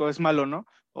transgénico es malo, ¿no?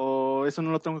 O eso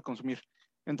no lo tengo que consumir.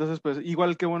 Entonces, pues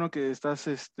igual que bueno que estás,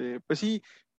 pues sí,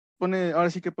 ahora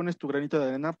sí que pones tu granito de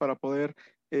arena para poder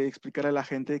explicar a la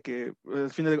gente que al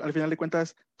final de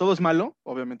cuentas todo es malo,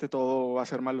 obviamente todo va a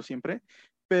ser malo siempre,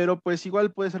 pero pues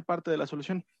igual puede ser parte de la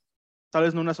solución. Tal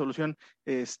vez no una solución,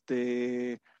 pues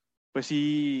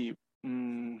sí,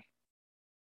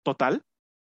 total,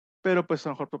 pero pues a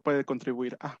lo mejor puede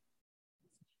contribuir a.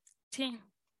 Sí,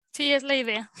 sí, es la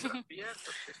idea.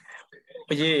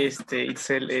 Oye,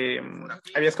 Itzel,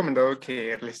 habías comentado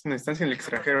que realizaste una estancia en el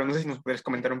extranjero. No sé si nos podrías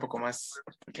comentar un poco más,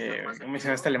 porque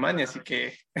mencionaste Alemania, así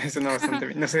que suena bastante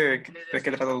bien. No sé de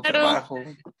qué trata tu Claro, trabajo,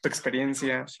 tu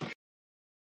experiencia.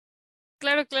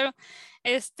 claro, claro.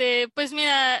 Pues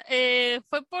mira,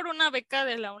 fue por una beca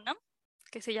de la UNAM,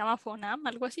 que se llama FONAM,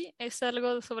 algo así. Es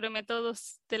algo sobre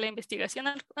métodos de la investigación,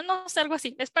 no sé, algo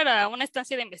así. Es para una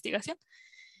estancia de investigación.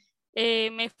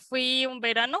 Me fui un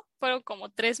verano, fueron como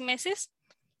 3 meses,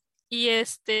 y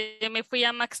me fui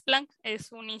a Max Planck,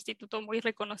 es un instituto muy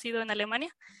reconocido en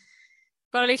Alemania.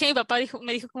 Cuando le dije a mi papá,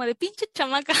 me dijo como de pinche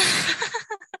chamaca,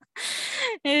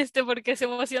 porque se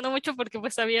emocionó mucho porque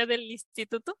pues sabía del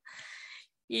instituto.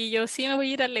 Y yo sí me voy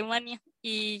a ir a Alemania.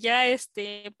 Y ya,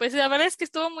 pues la verdad es que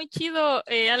estuvo muy chido.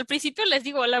 Al principio les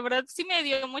digo, la verdad sí me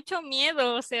dio mucho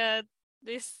miedo, o sea,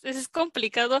 es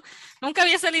complicado. Nunca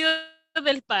había salido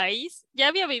del país, ya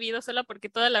había vivido sola porque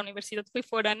toda la universidad fui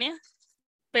foránea,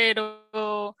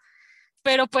 pero,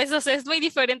 pero pues, o sea, es muy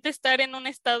diferente estar en un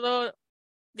estado,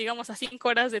 digamos, a 5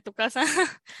 horas de tu casa,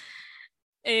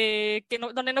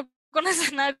 donde no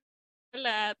conoces a nadie,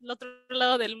 al otro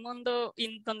lado del mundo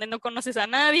y donde no conoces a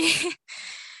nadie.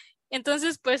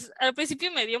 Entonces, pues al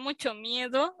principio me dio mucho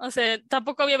miedo, o sea,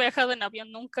 tampoco había viajado en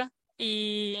avión nunca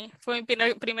y fue mi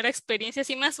primera experiencia,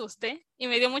 sí me asusté y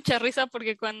me dio mucha risa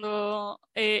porque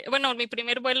bueno, mi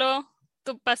primer vuelo,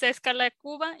 pasé a escala a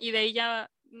Cuba y de ahí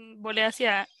ya volé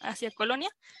hacia Colonia,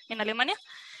 en Alemania,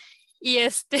 y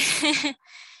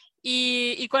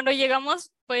y cuando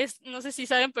llegamos, pues no sé si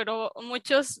saben, pero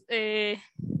muchos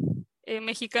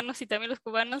mexicanos y también los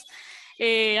cubanos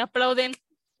aplauden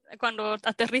cuando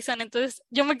aterrizan, entonces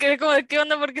yo me quedé como de qué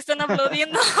onda porque están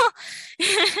aplaudiendo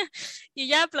y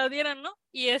ya aplaudieron, ¿no?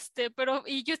 Y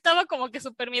yo estaba como que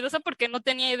súper miedosa porque no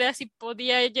tenía idea si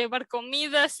podía llevar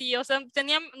comida, o sea,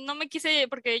 no me quise,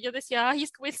 porque yo decía, ay,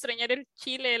 es que voy a extrañar el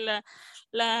chile,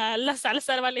 la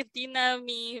salsa valentina,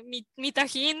 mi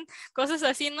tajín, cosas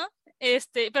así, ¿no?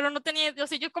 Pero no tenía, o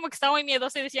sea, yo como que estaba muy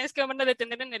miedosa y decían, es que me van a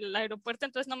detener en el aeropuerto,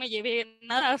 entonces no me llevé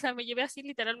nada, o sea, me llevé así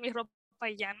literal mi ropa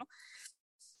y ya, ¿no?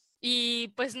 y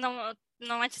pues no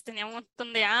manches, tenía un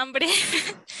montón de hambre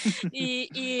y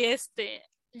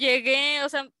llegué, o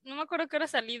sea, no me acuerdo qué hora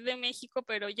salí de México,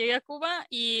 pero llegué a Cuba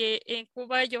y en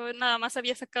Cuba yo nada más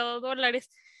había sacado dólares,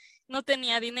 no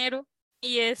tenía dinero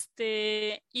y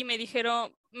me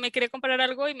dijeron, me quería comprar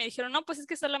algo y me dijeron, no, pues es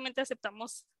que solamente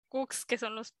aceptamos cooks, que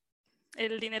son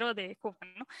el dinero de Cuba,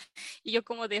 ¿no? Y yo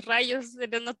como de rayos,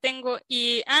 pero no tengo,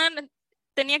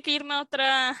 tenía que irme a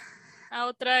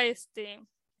otra,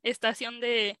 estación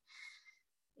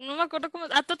no me acuerdo cómo,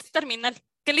 a todo terminal,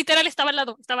 que literal estaba al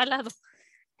lado,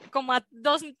 como a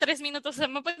 2, 3 minutos, o sea,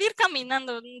 me podía ir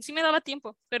caminando, sí me daba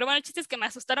tiempo, pero bueno, el chiste es que me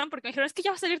asustaron porque me dijeron, es que ya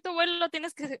va a salir tu vuelo,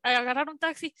 tienes que agarrar un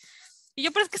taxi, y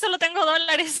yo, pero es que solo tengo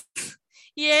dólares,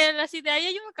 y él así de ahí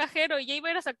hay un cajero, y ya iba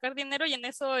a ir a sacar dinero, y en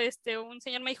eso, un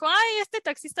señor me dijo, ay, este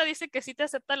taxista dice que sí te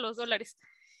acepta los dólares,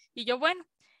 y yo, bueno,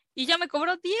 y ya me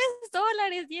cobró $10,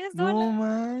 $10 No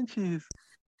manches.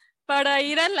 para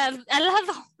ir al lado, al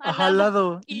Ajá, al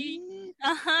lado. lado. Y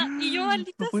yo,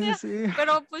 maldita No puede sea, ser.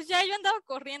 pero pues ya yo andaba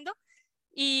corriendo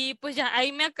y pues ya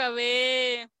ahí me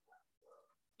acabé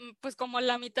pues como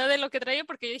la mitad de lo que traía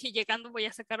porque yo dije, llegando voy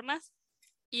a sacar más.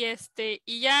 Y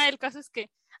ya el caso es que,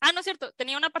 no es cierto,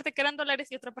 tenía una parte que eran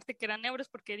dólares y otra parte que eran euros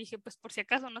porque dije, pues por si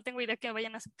acaso, no tengo idea que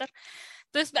vayan a aceptar.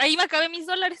 Entonces ahí me acabé mis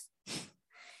dólares.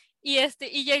 Y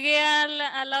llegué a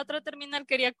la otra terminal,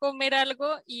 quería comer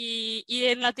algo y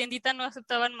en la tiendita no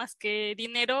aceptaban más que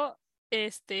dinero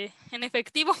en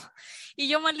efectivo. Y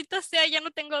yo, maldita sea, ya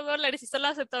no tengo dólares y solo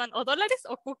aceptaban o dólares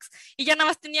o cooks. Y ya nada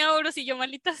más tenía euros y yo,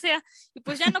 maldita sea. Y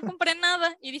pues ya no compré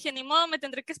nada y dije, ni modo, me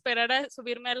tendré que esperar a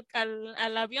subirme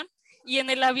al avión. Y en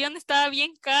el avión estaba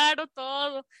bien caro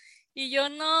todo. Y yo,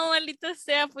 no, maldita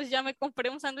sea, pues ya me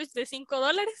compré un sándwich de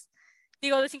 $5.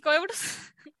 Digo, de 5 euros.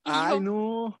 Y Ay, yo,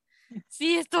 no.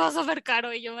 sí, estuvo súper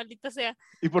caro y yo, maldita sea.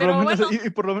 Y por lo Pero menos, bueno, y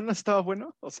por lo menos estaba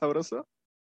bueno o sabroso.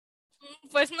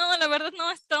 pues no, la verdad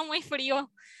no, estaba muy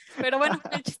frío. Pero bueno,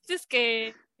 el chiste es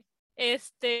que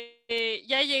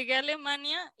ya llegué a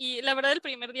Alemania y la verdad el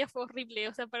primer día fue horrible,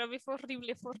 o sea, para mí fue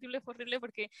horrible, fue horrible, fue horrible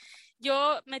porque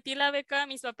yo metí la beca,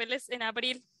 mis papeles en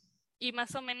abril y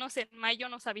más o menos en mayo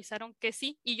nos avisaron que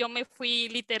sí y yo me fui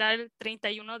literal el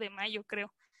 31 de mayo,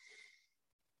 creo,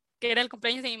 que era el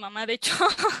cumpleaños de mi mamá, de hecho.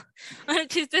 El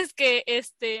chiste es que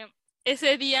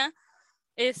ese día,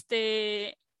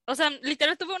 o sea,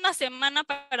 literal tuve una semana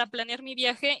para planear mi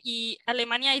viaje y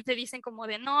Alemania ahí te dicen como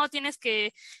de, no, tienes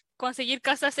que conseguir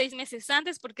casa 6 meses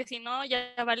antes porque si no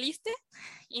ya valiste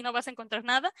y no vas a encontrar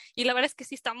nada. Y la verdad es que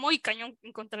sí está muy cañón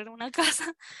encontrar una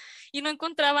casa y no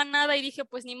encontraba nada y dije,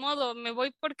 pues ni modo, me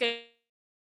voy porque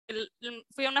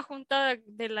fui a una junta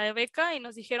de la beca y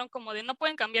nos dijeron como de no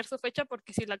pueden cambiar su fecha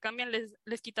porque si la cambian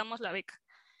les quitamos la beca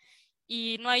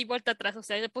y no hay vuelta atrás, o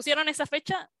sea, le pusieron esa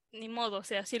fecha, ni modo, o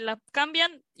sea, si la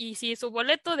cambian y si su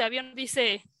boleto de avión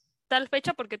dice tal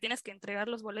fecha porque tienes que entregar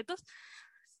los boletos,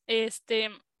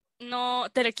 no,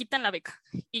 te le quitan la beca.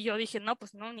 Y yo dije, no,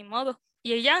 pues no, ni modo.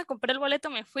 Y ya compré el boleto,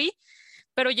 me fui,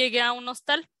 pero llegué a un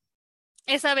hostal.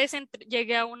 Esa vez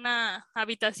llegué a una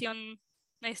habitación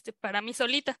para mí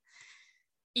solita.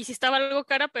 Y sí estaba algo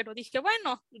cara, pero dije,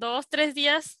 bueno, 2, 3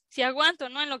 días si aguanto,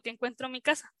 ¿no? En lo que encuentro mi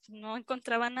casa. No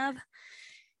encontraba nada.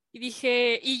 Y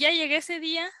dije, y ya llegué ese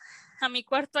día a mi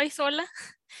cuarto ahí sola.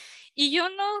 Y yo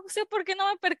no sé por qué no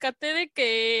me percaté de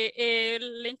que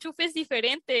el enchufe es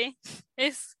diferente.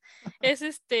 Es,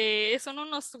 son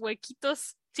unos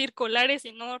huequitos circulares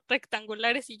y no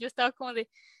rectangulares. Y yo estaba como de,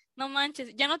 no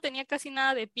manches, ya no tenía casi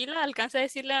nada de pila. Alcancé a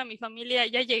decirle a mi familia,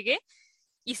 ya llegué,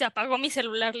 y se apagó mi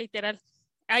celular literal.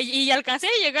 Y alcancé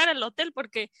a llegar al hotel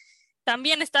porque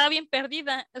también estaba bien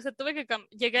perdida. O sea, tuve que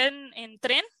llegar en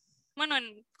tren, bueno,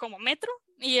 en como metro,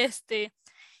 y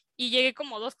llegué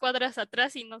como 2 cuadras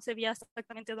atrás y no sabía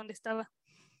exactamente dónde estaba.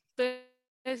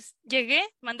 Entonces llegué,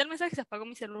 mandé el mensaje, se apagó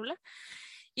mi celular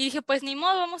y dije, pues ni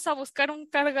modo, vamos a buscar un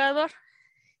cargador.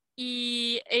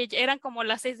 Y eran como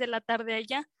las 6 de la tarde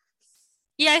allá.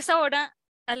 Y a esa hora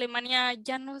Alemania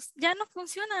ya no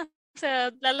funciona. O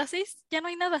sea, a las 6 ya no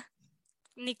hay nada.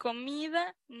 Ni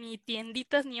comida, ni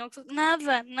tienditas, ni oxxos,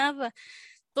 nada, nada.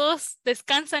 Todos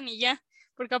descansan y ya.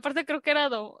 Porque aparte creo que era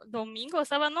domingo,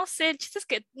 sábado, no sé. El chiste es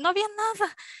que no había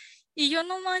nada. Y yo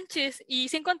no manches. Y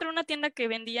sí encontré una tienda que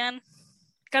vendían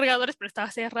cargadores, pero estaba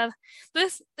cerrada.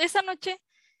 Entonces, esa noche,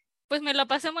 pues me la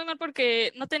pasé muy mal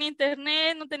porque no tenía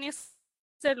internet, no tenía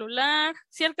celular.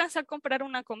 Sí alcancé a comprar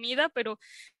una comida, pero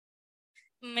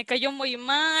me cayó muy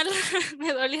mal,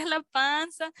 me dolía la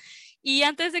panza. Y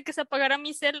antes de que se apagara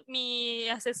mi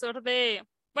asesor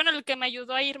bueno, el que me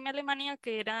ayudó a irme a Alemania,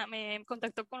 me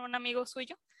contactó con un amigo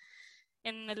suyo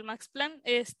en el Max Plan,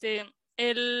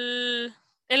 él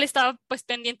él estaba pues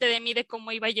pendiente de mí, de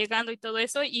cómo iba llegando y todo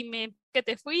eso, y que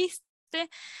te fuiste,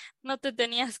 no te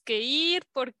tenías que ir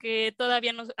porque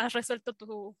todavía no has resuelto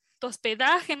tu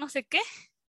hospedaje, no sé qué.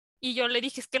 Y yo le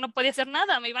dije, es que no podía hacer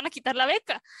nada, me iban a quitar la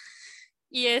beca.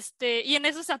 Y en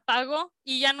eso se apagó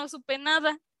y ya no supe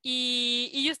nada.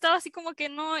 Y yo estaba así como que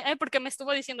no, porque me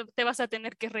estuvo diciendo, te vas a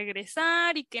tener que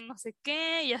regresar y que no sé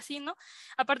qué, y así, ¿no?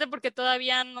 Aparte porque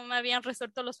todavía no me habían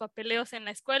resuelto los papeleos en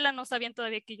la escuela, no sabían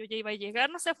todavía que yo ya iba a llegar,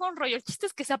 no sé, fue un rollo. El chiste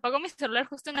es que se apagó mi celular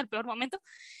justo en el peor momento.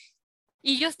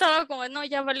 Y yo estaba como, no,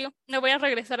 ya valió, me voy a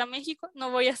regresar a México,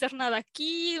 no voy a hacer nada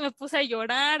aquí, me puse a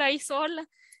llorar ahí sola.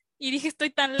 Y dije,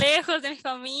 estoy tan lejos de mi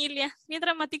familia, bien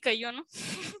dramática yo, ¿no?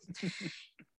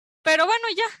 Pero bueno,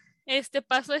 ya,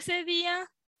 pasó ese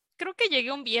día, creo que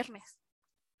llegué un viernes.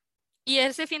 Y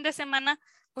ese fin de semana,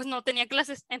 pues no tenía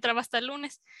clases, entraba hasta el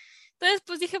lunes. Entonces,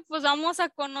 pues dije, pues vamos a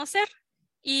conocer.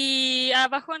 Y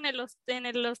abajo en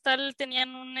el hostal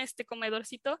tenían un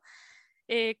comedorcito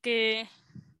que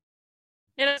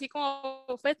era así como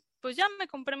buffet. Pues ya me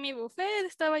compré mi buffet,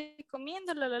 estaba ahí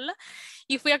comiendo,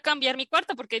 y fui a cambiar mi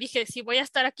cuarto porque dije, si voy a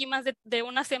estar aquí más de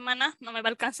una semana, no me va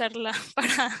a alcanzar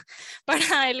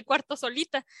para el cuarto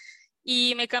solita.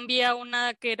 Y me cambié a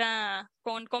una que era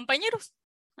con compañeros.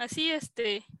 Así,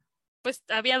 pues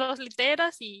había 2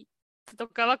 literas y te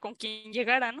tocaba con quien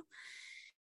llegara, ¿no?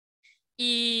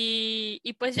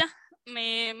 Y pues ya,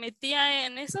 me metía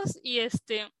en esos y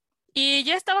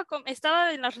ya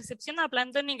estaba en la recepción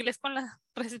hablando en inglés con la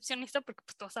recepcionista porque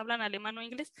pues todos hablan alemán o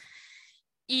inglés.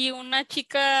 Y una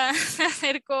chica se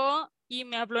acercó y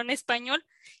me habló en español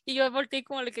y yo volteé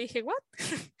como le que dije, ¿what?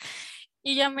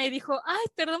 Y ella me dijo, ay,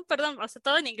 perdón, perdón, o sea,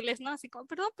 todo en inglés, ¿no? Así como,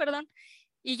 perdón, perdón.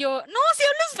 Y yo, no, sí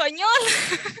hablo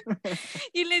español.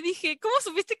 Y le dije, ¿cómo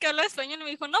supiste que hablaba español? Y me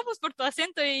dijo, no, pues por tu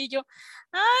acento. Y yo,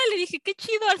 le dije, qué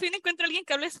chido, al fin encuentro a alguien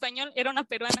que habla español. Era una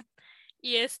peruana.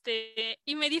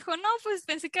 Y me dijo, no, pues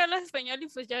pensé que hablas español y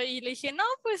pues ya, y le dije, no,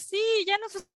 pues sí, ya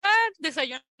nos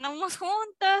desayunamos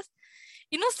juntas.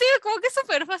 Y no sé, como que es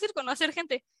súper fácil conocer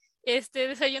gente.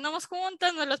 Desayunamos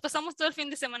juntas, nos las pasamos todo el fin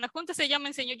de semana juntas. Ella me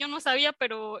enseñó, yo no sabía,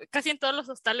 pero casi en todos los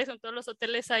hostales o en todos los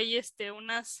hoteles hay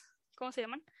unas, ¿cómo se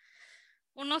llaman?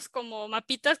 Unos como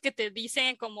mapitas que te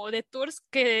dicen como de tours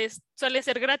que suelen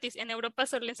ser gratis. En Europa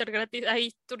suelen ser gratis,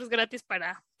 hay tours gratis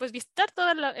para pues visitar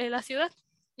toda la ciudad.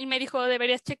 Y me dijo,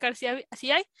 deberías checar si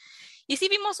hay. Y sí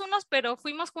vimos unos, pero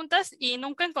fuimos juntas y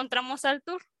nunca encontramos al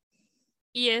tour.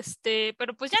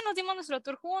 Pero pues ya nos dimos nuestro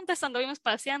tour juntas, anduvimos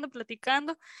paseando,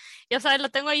 platicando. Ya sabes, lo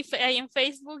tengo ahí en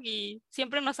Facebook y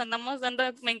siempre nos andamos dando,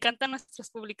 me encantan nuestras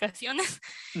publicaciones.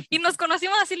 Y nos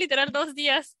conocimos así literal 2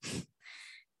 días.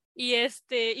 Y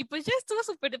pues ya estuvo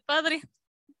súper padre.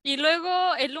 Y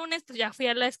luego el lunes pues ya fui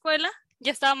a la escuela,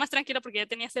 ya estaba más tranquila porque ya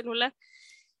tenía celular.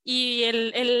 Y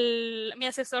mi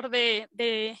asesor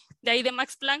de ahí de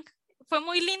Max Planck fue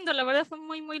muy lindo, la verdad fue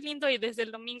muy, muy lindo. Y desde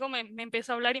el domingo me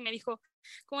empezó a hablar y me dijo,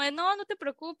 como de, no, no te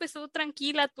preocupes, tú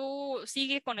tranquila, tú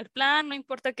sigue con el plan, no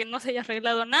importa que no se haya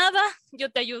arreglado nada,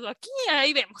 yo te ayudo aquí,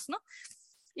 ahí vemos, ¿no?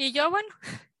 Y yo, bueno,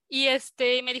 y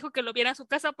me dijo que lo viera en su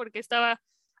casa porque estaba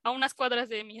a unas cuadras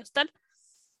de mi hostal.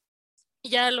 Y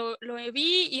ya lo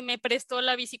vi y me prestó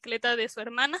la bicicleta de su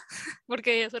hermana,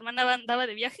 porque su hermana andaba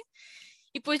de viaje.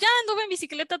 Y pues ya anduve en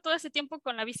bicicleta todo ese tiempo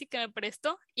con la bici que me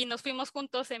prestó y nos fuimos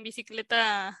juntos en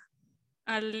bicicleta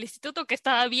al instituto que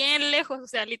estaba bien lejos, o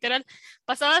sea, literal,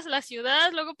 pasabas la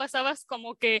ciudad, luego pasabas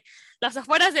como que las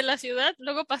afueras de la ciudad,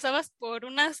 luego pasabas por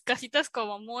unas casitas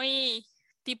como muy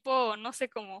tipo, no sé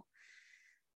cómo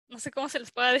se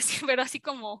les puede decir, pero así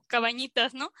como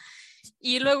cabañitas, ¿no?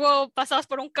 Y luego pasabas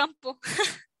por un campo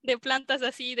de plantas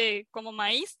así de como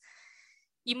maíz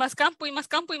y más campo y más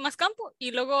campo y más campo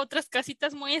y luego otras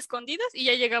casitas muy escondidas y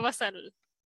ya llegabas al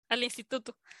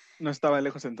instituto. No estaba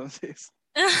lejos entonces.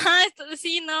 Ajá,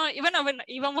 sí, no, y bueno,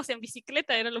 íbamos en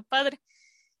bicicleta, era lo padre.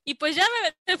 Y pues ya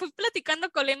me fui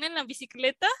platicando con él en la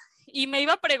bicicleta y me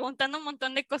iba preguntando un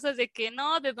montón de cosas de que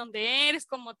no, de dónde eres,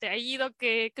 cómo te ha ido,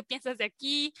 qué piensas de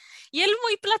aquí. Y él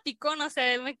muy platicón, o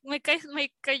sea, me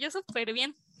cayó súper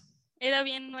bien, era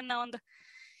bien buena onda.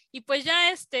 Y pues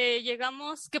ya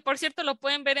llegamos, que por cierto lo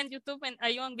pueden ver en YouTube,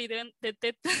 hay un video de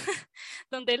TED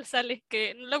donde él sale,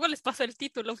 que luego les paso el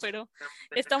título, pero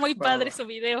está muy padre su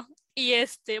video. Y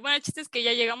bueno, el chiste es que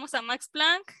ya llegamos a Max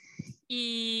Planck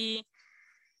y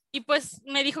pues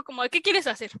me dijo como, ¿qué quieres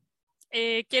hacer?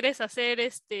 ¿Quieres hacer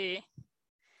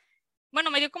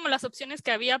Bueno, me dio como las opciones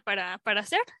que había para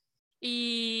hacer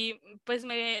y pues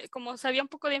como sabía un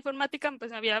poco de informática, pues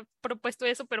me había propuesto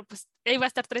eso, pero pues iba a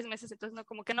estar 3 meses, entonces no,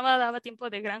 como que no me daba tiempo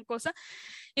de gran cosa.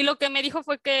 Y lo que me dijo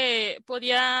fue que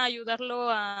podía ayudarlo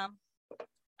a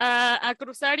a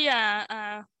cruzar y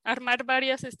a armar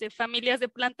varias familias de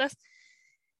plantas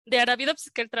de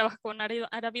Arabidopsis, que él trabaja con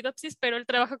Arabidopsis, pero él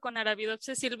trabaja con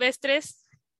Arabidopsis silvestres,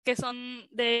 que son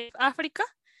de África,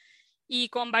 y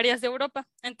con varias de Europa.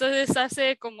 Entonces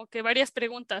hace como que varias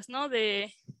preguntas, ¿no?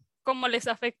 De cómo les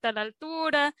afecta la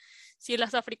altura, si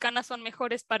las africanas son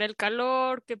mejores para el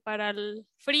calor que para el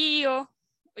frío,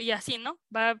 y así, ¿no?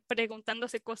 Va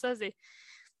preguntándose cosas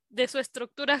de su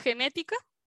estructura genética,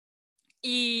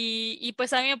 y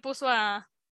pues a mí me puso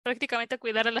prácticamente a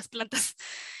cuidar a las plantas.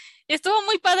 Estuvo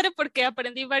muy padre porque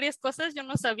aprendí varias cosas. Yo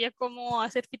no sabía cómo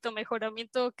hacer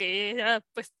fitomejoramiento, que era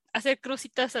pues hacer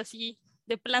crucitas así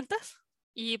de plantas,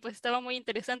 y pues estaba muy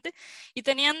interesante. Y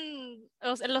tenían,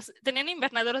 o sea, tenían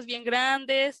invernaderos bien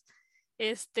grandes,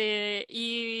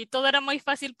 y todo era muy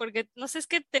fácil porque, no sé, es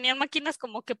que tenían máquinas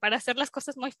como que para hacer las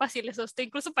cosas muy fáciles, o sea,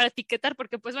 incluso para etiquetar,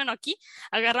 porque pues bueno, aquí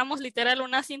agarramos literal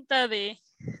una cinta de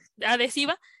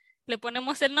adhesiva, le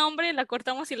ponemos el nombre, la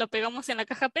cortamos y la pegamos en la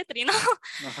caja Petri, ¿no?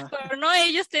 Ajá. Pero no,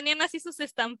 ellos tenían así sus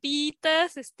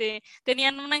estampitas,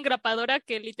 tenían una engrapadora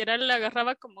que literal la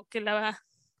agarraba como que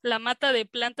la mata de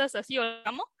plantas así, o el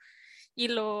ramo, y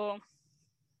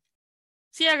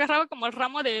sí, agarraba como el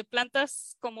ramo de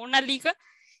plantas como una liga,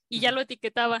 y ya lo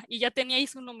etiquetaba, y ya tenía ahí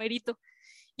su numerito,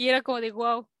 y era como de,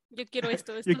 wow, yo quiero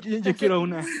esto Yo quiero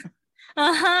una.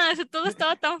 Ajá, todo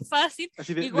estaba tan fácil.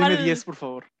 Así de, deme Igual, 10, por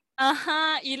favor.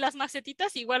 ajá, y las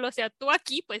macetitas igual, o sea, tú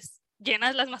aquí pues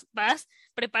llenas vas,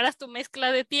 preparas tu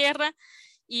mezcla de tierra,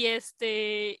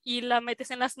 y la metes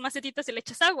en las macetitas y le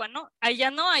echas agua, ¿no?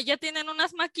 Allá no, allá tienen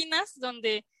unas máquinas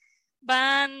donde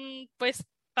van pues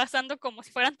pasando como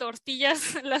si fueran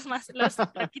tortillas las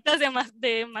plaquitas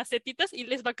de macetitas, y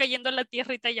les va cayendo la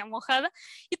tierrita ya mojada,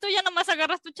 y tú ya nomás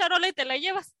agarras tu charola y te la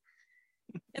llevas.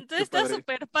 Entonces Qué está padre.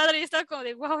 súper padre, y estaba como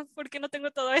de, wow, ¿por qué no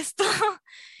tengo todo esto?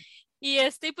 Y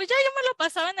pues ya yo me lo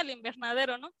pasaba en el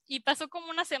invernadero, ¿no? Y pasó como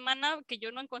una semana que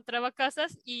yo no encontraba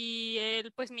casas, y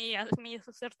él, pues mi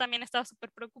asesor también estaba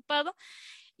súper preocupado,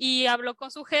 y habló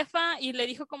con su jefa y le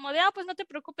dijo como de, pues no te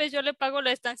preocupes, yo le pago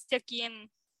la estancia aquí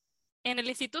en el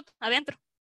instituto, adentro.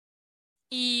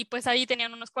 Y pues ahí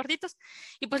tenían unos cuartitos,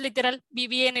 y pues literal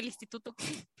viví en el instituto.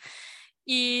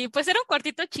 Y pues era un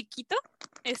cuartito chiquito,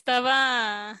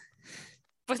 estaba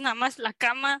pues nada más la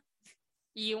cama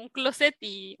y un closet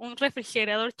y un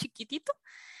refrigerador chiquitito,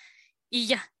 y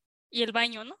ya, y el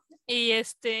baño, ¿no? Y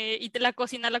la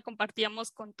cocina la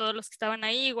compartíamos con todos los que estaban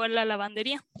ahí, igual la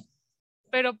lavandería.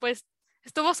 Pero pues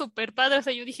estuvo súper padre, o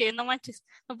sea, yo dije, no manches,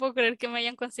 no puedo creer que me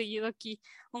hayan conseguido aquí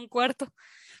un cuarto,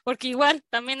 porque igual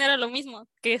también era lo mismo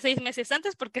que 6 meses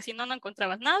antes, porque si no, no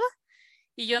encontrabas nada,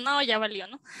 y yo no, ya valió,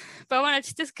 ¿no? Pero bueno, el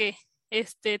chiste es que,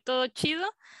 todo chido.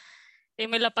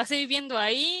 Me la pasé viviendo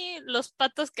ahí, los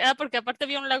patos, porque aparte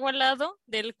había un lago al lado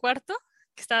del cuarto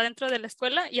que estaba dentro de la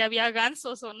escuela, y había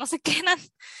gansos o no sé qué eran,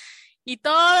 y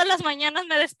todas las mañanas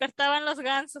me despertaban los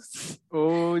gansos.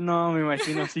 Uy, no, me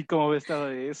imagino así como he estado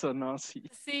de eso, ¿no? Sí.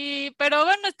 Sí, pero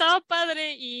bueno, estaba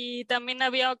padre, y también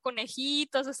había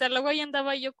conejitos, o sea, luego ahí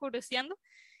andaba yo curioseando.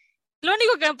 Lo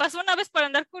único que me pasó una vez por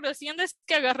andar curioseando es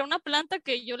que agarré una planta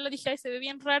que yo le dije, ay, se ve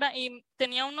bien rara, y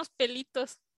tenía unos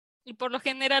pelitos. Y por lo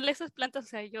general esas plantas, o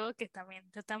sea, yo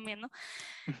también, ¿no?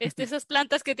 Esas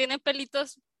plantas que tienen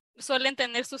pelitos suelen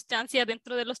tener sustancia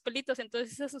dentro de los pelitos,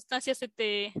 entonces esa sustancia se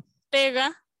te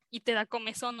pega y te da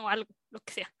comezón o algo, lo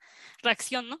que sea,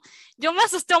 reacción, ¿no? Yo me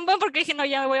asusté un buen porque dije, no,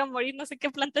 ya me voy a morir, no sé qué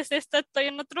planta es esta, estoy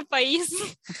en otro país.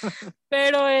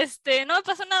 Pero no me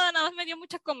pasó nada, nada más me dio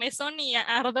mucha comezón y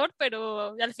ardor,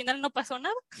 pero al final no pasó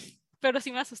nada, pero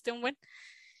sí me asusté un buen.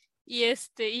 Y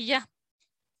ya.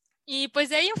 Y pues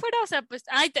de ahí en fuera, o sea, pues,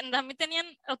 también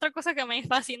tenían otra cosa que me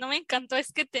fascinó, me encantó,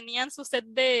 es que tenían su set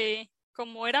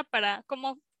como era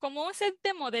como un set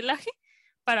de modelaje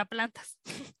para plantas.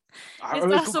 A ver,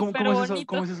 Estaba súper ¿cómo es eso? bonito.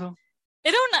 ¿Cómo es eso?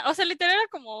 Era o sea, literal era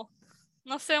como,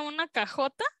 no sé, una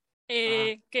cajota,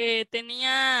 Ajá. que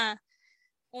tenía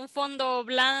un fondo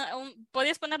blanco,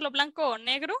 podías ponerlo blanco o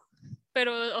negro,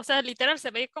 pero, o sea, literal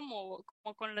se ve como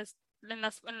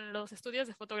en los estudios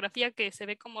de fotografía, que se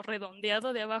ve como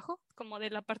redondeado de abajo, como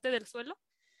de la parte del suelo.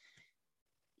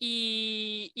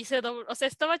 Y o sea,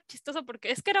 estaba chistoso porque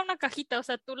es que era una cajita, o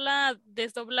sea, tú la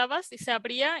desdoblabas y se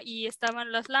abría, y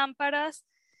estaban las lámparas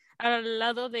al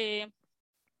lado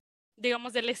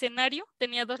digamos, del escenario,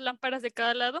 tenía 2 lámparas de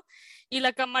cada lado, y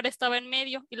la cámara estaba en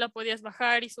medio, y la podías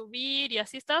bajar y subir, y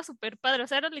así estaba súper padre, o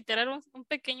sea, era literal un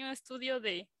pequeño estudio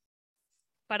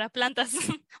para plantas,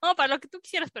 o para lo que tú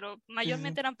quisieras, pero Sí, sí, sí.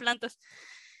 mayormente eran plantas.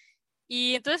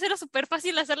 Y entonces era súper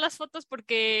fácil hacer las fotos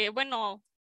porque, bueno,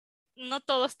 no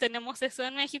todos tenemos eso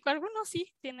en México, algunos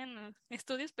sí tienen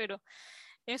estudios, pero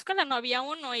En mi escuela no había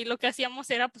uno y lo que hacíamos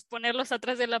era pues ponerlos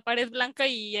atrás de la pared blanca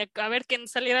y a ver que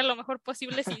saliera lo mejor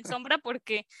posible sin sombra,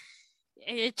 porque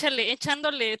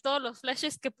echándole todos los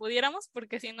flashes que pudiéramos,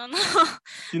 porque si no, no,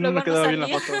 Si no, no luego no quedaba bien la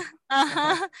salía. foto.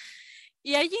 Ajá. Ajá.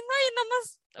 Y allí no, y nada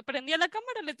más prendía la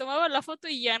cámara, le tomaba la foto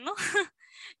y ya, ¿no?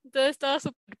 Entonces estaba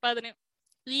súper padre.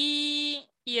 Y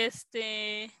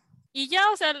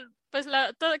ya, o sea, pues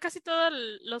casi todos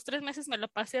los 3 meses me lo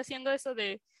pasé haciendo eso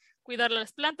de cuidar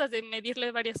las plantas, de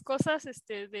medirle varias cosas,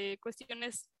 de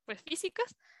cuestiones pues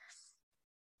físicas.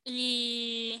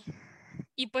 Y,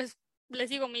 y pues les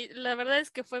digo, la verdad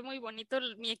es que fue muy bonito,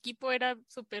 mi equipo era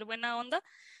súper buena onda,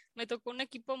 me tocó un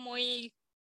equipo muy,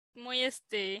 muy,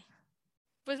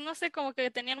 pues no sé, como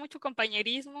que tenían mucho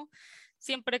compañerismo,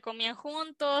 siempre comían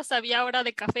juntos, había hora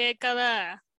de café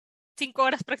cada 5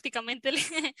 horas prácticamente,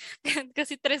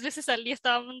 casi 3 veces al día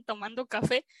estaban tomando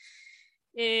café,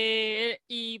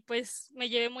 y pues me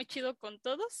llevé muy chido con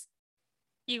todos,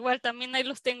 igual también ahí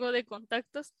los tengo de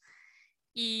contactos,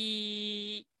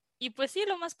 y pues sí,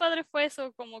 lo más padre fue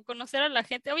eso, como conocer a la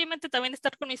gente, obviamente también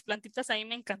estar con mis plantitas, a mí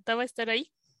me encantaba estar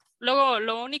ahí. Luego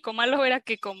lo único malo era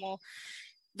que como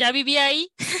ya vivía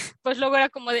ahí, pues luego era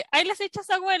como de, ay, les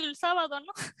echas agua el sábado,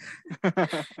 ¿no?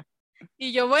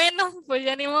 Y yo, bueno, pues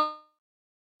ya ni modo,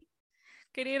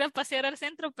 quería ir a pasear al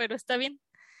centro, pero está bien.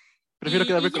 Prefiero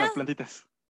quedarme Y con ya, las plantitas.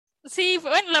 sí,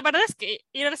 bueno, la verdad es que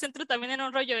ir al centro también era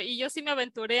un rollo, y yo sí me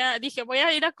aventuré dije, voy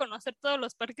a ir a conocer todos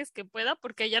los parques que pueda,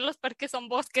 porque allá los parques son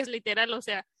bosques literal, o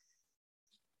sea,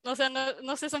 no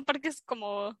sé, son parques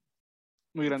como,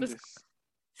 Muy pues, grandes.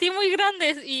 sí, muy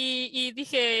grandes, y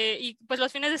dije, y pues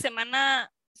los fines de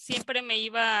semana siempre me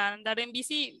iba a andar en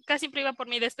bici, casi siempre iba por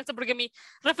mi despensa, porque mi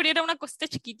refri era una cosita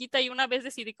chiquitita y una vez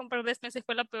decidí comprar despensa y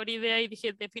fue la peor idea y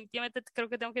dije, definitivamente creo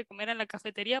que tengo que comer en la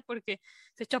cafetería porque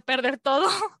se echó a perder todo.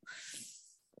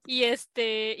 Y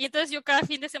entonces yo cada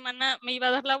fin de semana me iba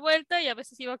a dar la vuelta y a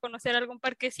veces iba a conocer algún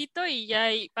parquecito y ya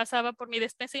ahí pasaba por mi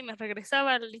despensa y me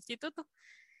regresaba al instituto.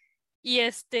 Y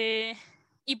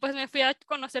y pues me fui a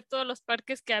conocer todos los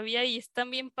parques que había y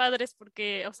están bien padres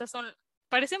porque, o sea,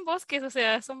 parecen bosques, o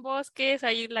sea, son bosques,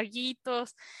 hay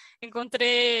laguitos,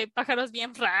 encontré pájaros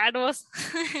bien raros,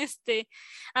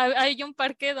 hay un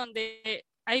parque donde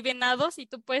hay venados y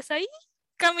tú puedes ahí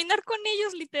caminar con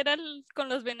ellos, literal, con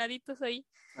los venaditos ahí.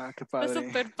 Ah, qué Está padre.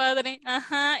 súper padre,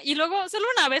 ajá. Y luego, solo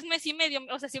una vez sí me dio,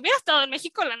 o sea, si hubiera estado en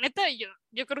México, la neta,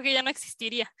 yo creo que ya no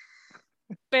existiría.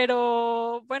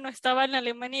 Pero bueno, estaba en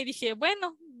Alemania y dije,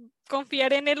 bueno,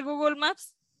 confiaré en el Google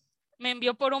Maps. Me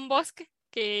envió por un bosque,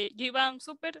 que yo iba a un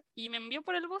súper y me envió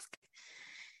por el bosque.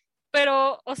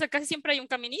 Pero, o sea, casi siempre hay un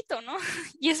caminito, ¿no?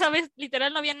 Y esa vez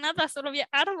literal no había nada, solo había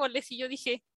árboles y yo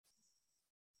dije,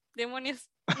 demonios,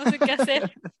 no sé qué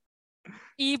hacer.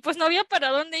 Y pues no había para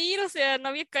dónde ir, o sea, no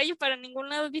había calle para ningún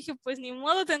lado. Dije, pues ni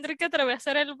modo, tendré que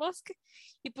atravesar el bosque.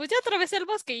 Y pues ya atravesé el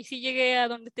bosque y sí llegué a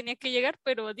donde tenía que llegar,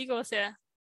 pero digo, o sea,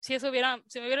 si me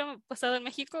hubiera pasado en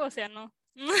México, o sea, no.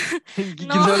 ¿Quién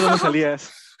No, sabe dónde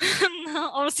salías?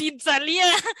 no, o si salía.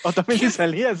 O también si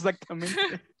salías, exactamente.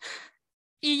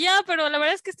 Y ya, pero la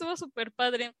verdad es que estuvo súper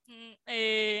padre.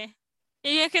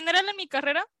 Y en general en mi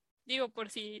carrera, digo,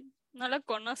 por si no la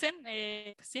conocen,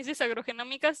 ciencias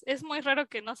agrogenómicas, es muy raro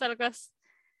que no salgas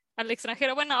al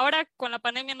extranjero. Bueno, ahora con la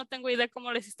pandemia no tengo idea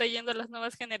cómo les está yendo a las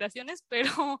nuevas generaciones,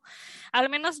 pero al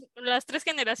menos las 3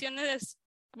 generaciones,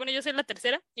 bueno, yo soy la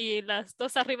tercera y las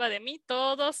dos arriba de mí,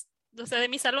 todos, o sea, de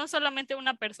mi salón solamente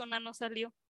una persona no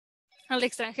salió al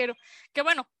extranjero, que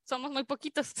bueno, somos muy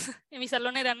poquitos, en mi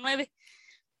salón eran 9,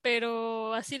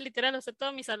 pero así literal, o sea,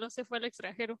 todo mi salón se fue al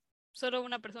extranjero, solo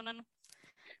una persona no.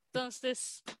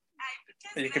 Entonces,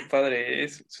 Oye, qué padre,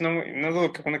 no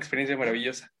dudo que fue una experiencia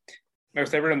maravillosa. Me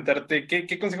gustaría preguntarte,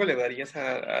 ¿qué consejo le darías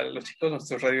a los chicos,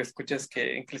 nuestros radioescuchas,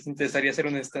 que les interesaría hacer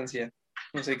una estancia?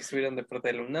 No sé, que estuvieran de parte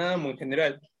de la UNAM o en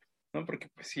general, ¿no? Porque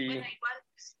pues sí,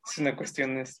 es una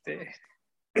cuestión,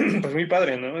 pues muy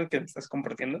padre, ¿no? Que me estás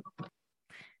compartiendo.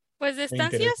 pues de Me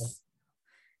interesa. estancias,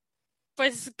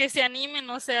 pues que se animen,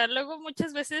 o sea, luego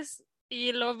muchas veces,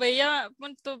 y lo veía,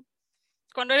 bueno, tú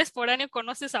cuando eres foráneo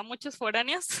conoces a muchos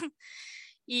foráneos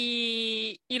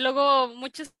y luego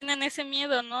muchos tienen ese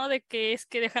miedo, ¿no? De que es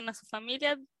que dejan a su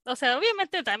familia, o sea,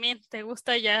 obviamente también te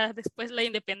gusta ya después la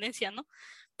independencia, ¿no?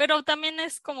 Pero también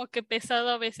es como que pesado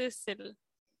a veces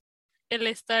el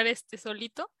estar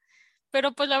solito,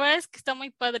 pero pues la verdad es que está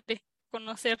muy padre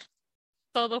conocer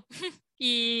todo.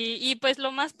 Y pues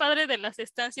lo más padre de las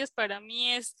estancias para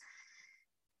mí es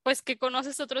pues que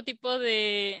conoces otro tipo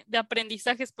de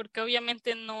aprendizajes porque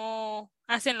obviamente no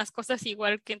hacen las cosas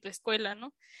igual que en tu escuela,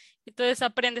 ¿no? Entonces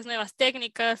aprendes nuevas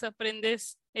técnicas,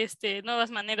 aprendes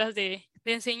nuevas maneras de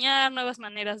enseñar, nuevas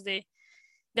maneras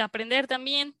aprender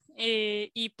también,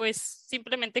 y pues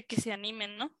simplemente que se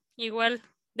animen, ¿no? Igual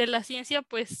de la ciencia,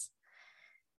 pues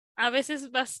a veces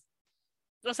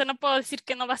o sea, no puedo decir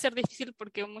que no va a ser difícil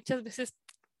porque muchas veces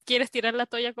quieres tirar la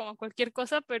toalla como cualquier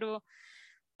cosa, pero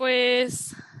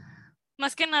pues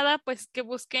más que nada, pues que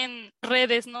busquen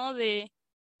redes, ¿no? De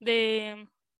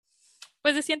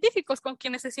pues de científicos con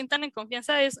quienes se sientan en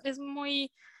confianza. Es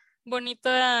muy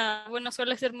bonita, bueno,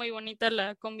 suele ser muy bonita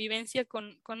la convivencia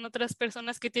con otras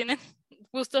personas que tienen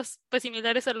gustos pues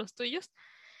similares a los tuyos.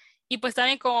 Y pues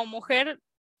también como mujer,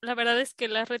 la verdad es que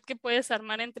la red que puedes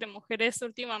armar entre mujeres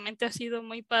últimamente ha sido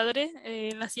muy padre.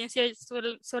 En la ciencia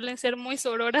suelen ser muy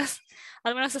sororas,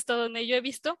 al menos hasta donde yo he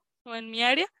visto o en mi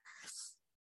área.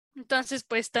 Entonces,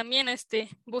 pues también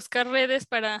buscar redes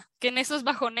para que en esos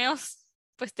bajoneos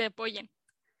pues te apoyen.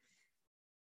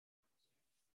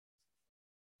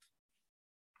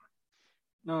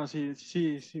 No, sí,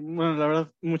 sí, sí. Bueno, la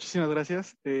verdad, muchísimas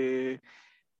gracias.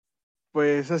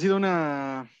 Pues ha sido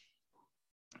una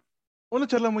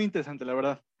charla muy interesante, la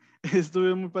verdad.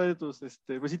 Estuve muy padre pues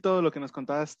sí, todo lo que nos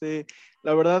contaste.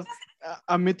 La verdad,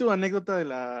 a mí tu anécdota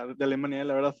de Alemania,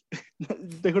 la verdad,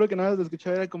 te juro que nada más de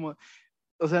escuchar era como,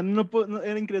 o sea,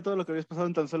 era increíble todo lo que habías pasado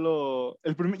en tan solo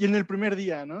y en el primer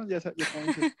día, ¿no? Ya como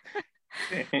dices.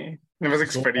 Nuevas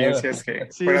experiencias que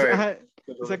Sí, fuera de... ajá,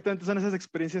 exactamente, son esas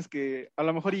experiencias que a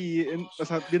lo mejor, o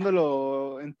sea,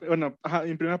 viéndolo, bueno, ajá,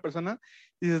 en primera persona,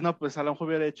 dices, no, pues a lo mejor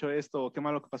hubiera hecho esto, o qué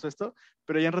malo que pasó esto,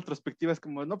 pero ya en retrospectiva es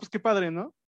como, no, pues qué padre,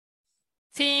 ¿no?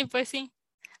 Sí, pues sí.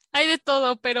 Hay de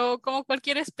todo, pero como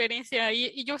cualquier experiencia,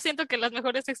 y yo siento que las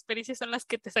mejores experiencias son las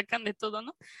que te sacan de todo,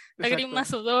 ¿no? Exacto. Lágrimas,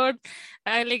 sudor,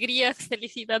 alegrías,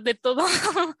 felicidad, de todo.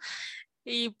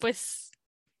 Y pues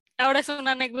ahora es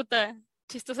una anécdota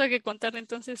chistosa que contar,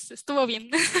 entonces estuvo bien.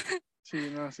 Sí,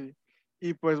 no, sí.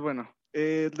 Y pues bueno,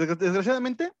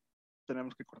 desgraciadamente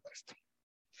tenemos que cortar esto.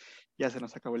 Ya se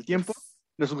nos acabó el tiempo.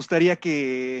 Nos gustaría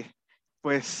que,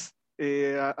 pues,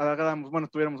 bueno,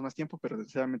 tuviéramos más tiempo, pero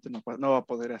desgraciadamente no va a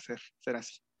poder ser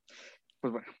así.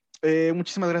 Pues bueno,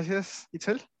 muchísimas gracias,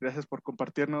 Itzel. Gracias por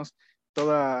compartirnos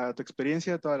toda tu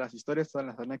experiencia, todas las historias, todas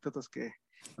las anécdotas que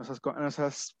nos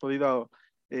has podido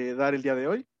dar el día de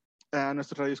hoy. A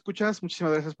nuestros radioescuchas,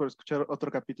 muchísimas gracias por escuchar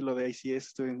otro capítulo de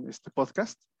ACS en este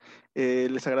podcast.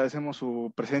 Les agradecemos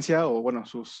su presencia o, bueno,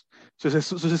 sus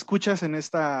escuchas en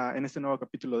este nuevo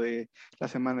capítulo de la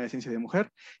Semana de Ciencia de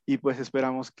Mujer, y pues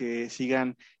esperamos que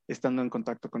sigan estando en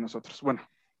contacto con nosotros. Bueno,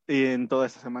 en toda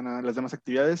esta semana, las demás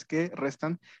actividades que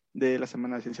restan de la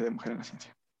Semana de Ciencia de Mujer en la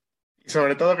Ciencia. Y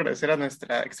sobre todo agradecer a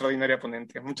nuestra extraordinaria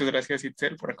ponente. Muchas gracias,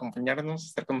 Itzel, por acompañarnos,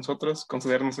 estar con nosotros,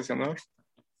 concedernos ese honor.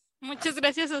 Muchas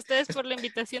gracias a ustedes por la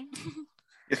invitación.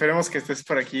 Y esperemos que estés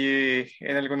por aquí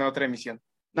en alguna otra emisión.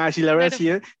 No, sí, la verdad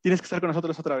Claro, sí, tienes que estar con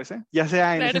nosotros otra vez, ya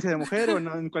sea en claro, Esencia de Mujer o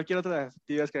en cualquier otra de las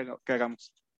actividades que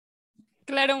hagamos.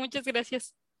 claro, muchas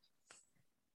gracias.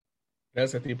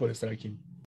 Gracias a ti por estar aquí.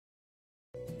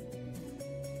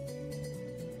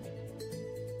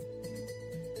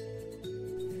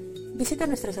 Visita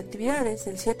nuestras actividades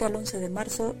del 7 al 11 de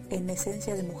marzo en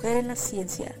Esencia de Mujer en la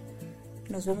Ciencia.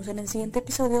 Nos vemos en el siguiente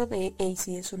episodio de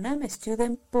ACS UNAM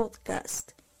Student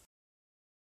Podcast.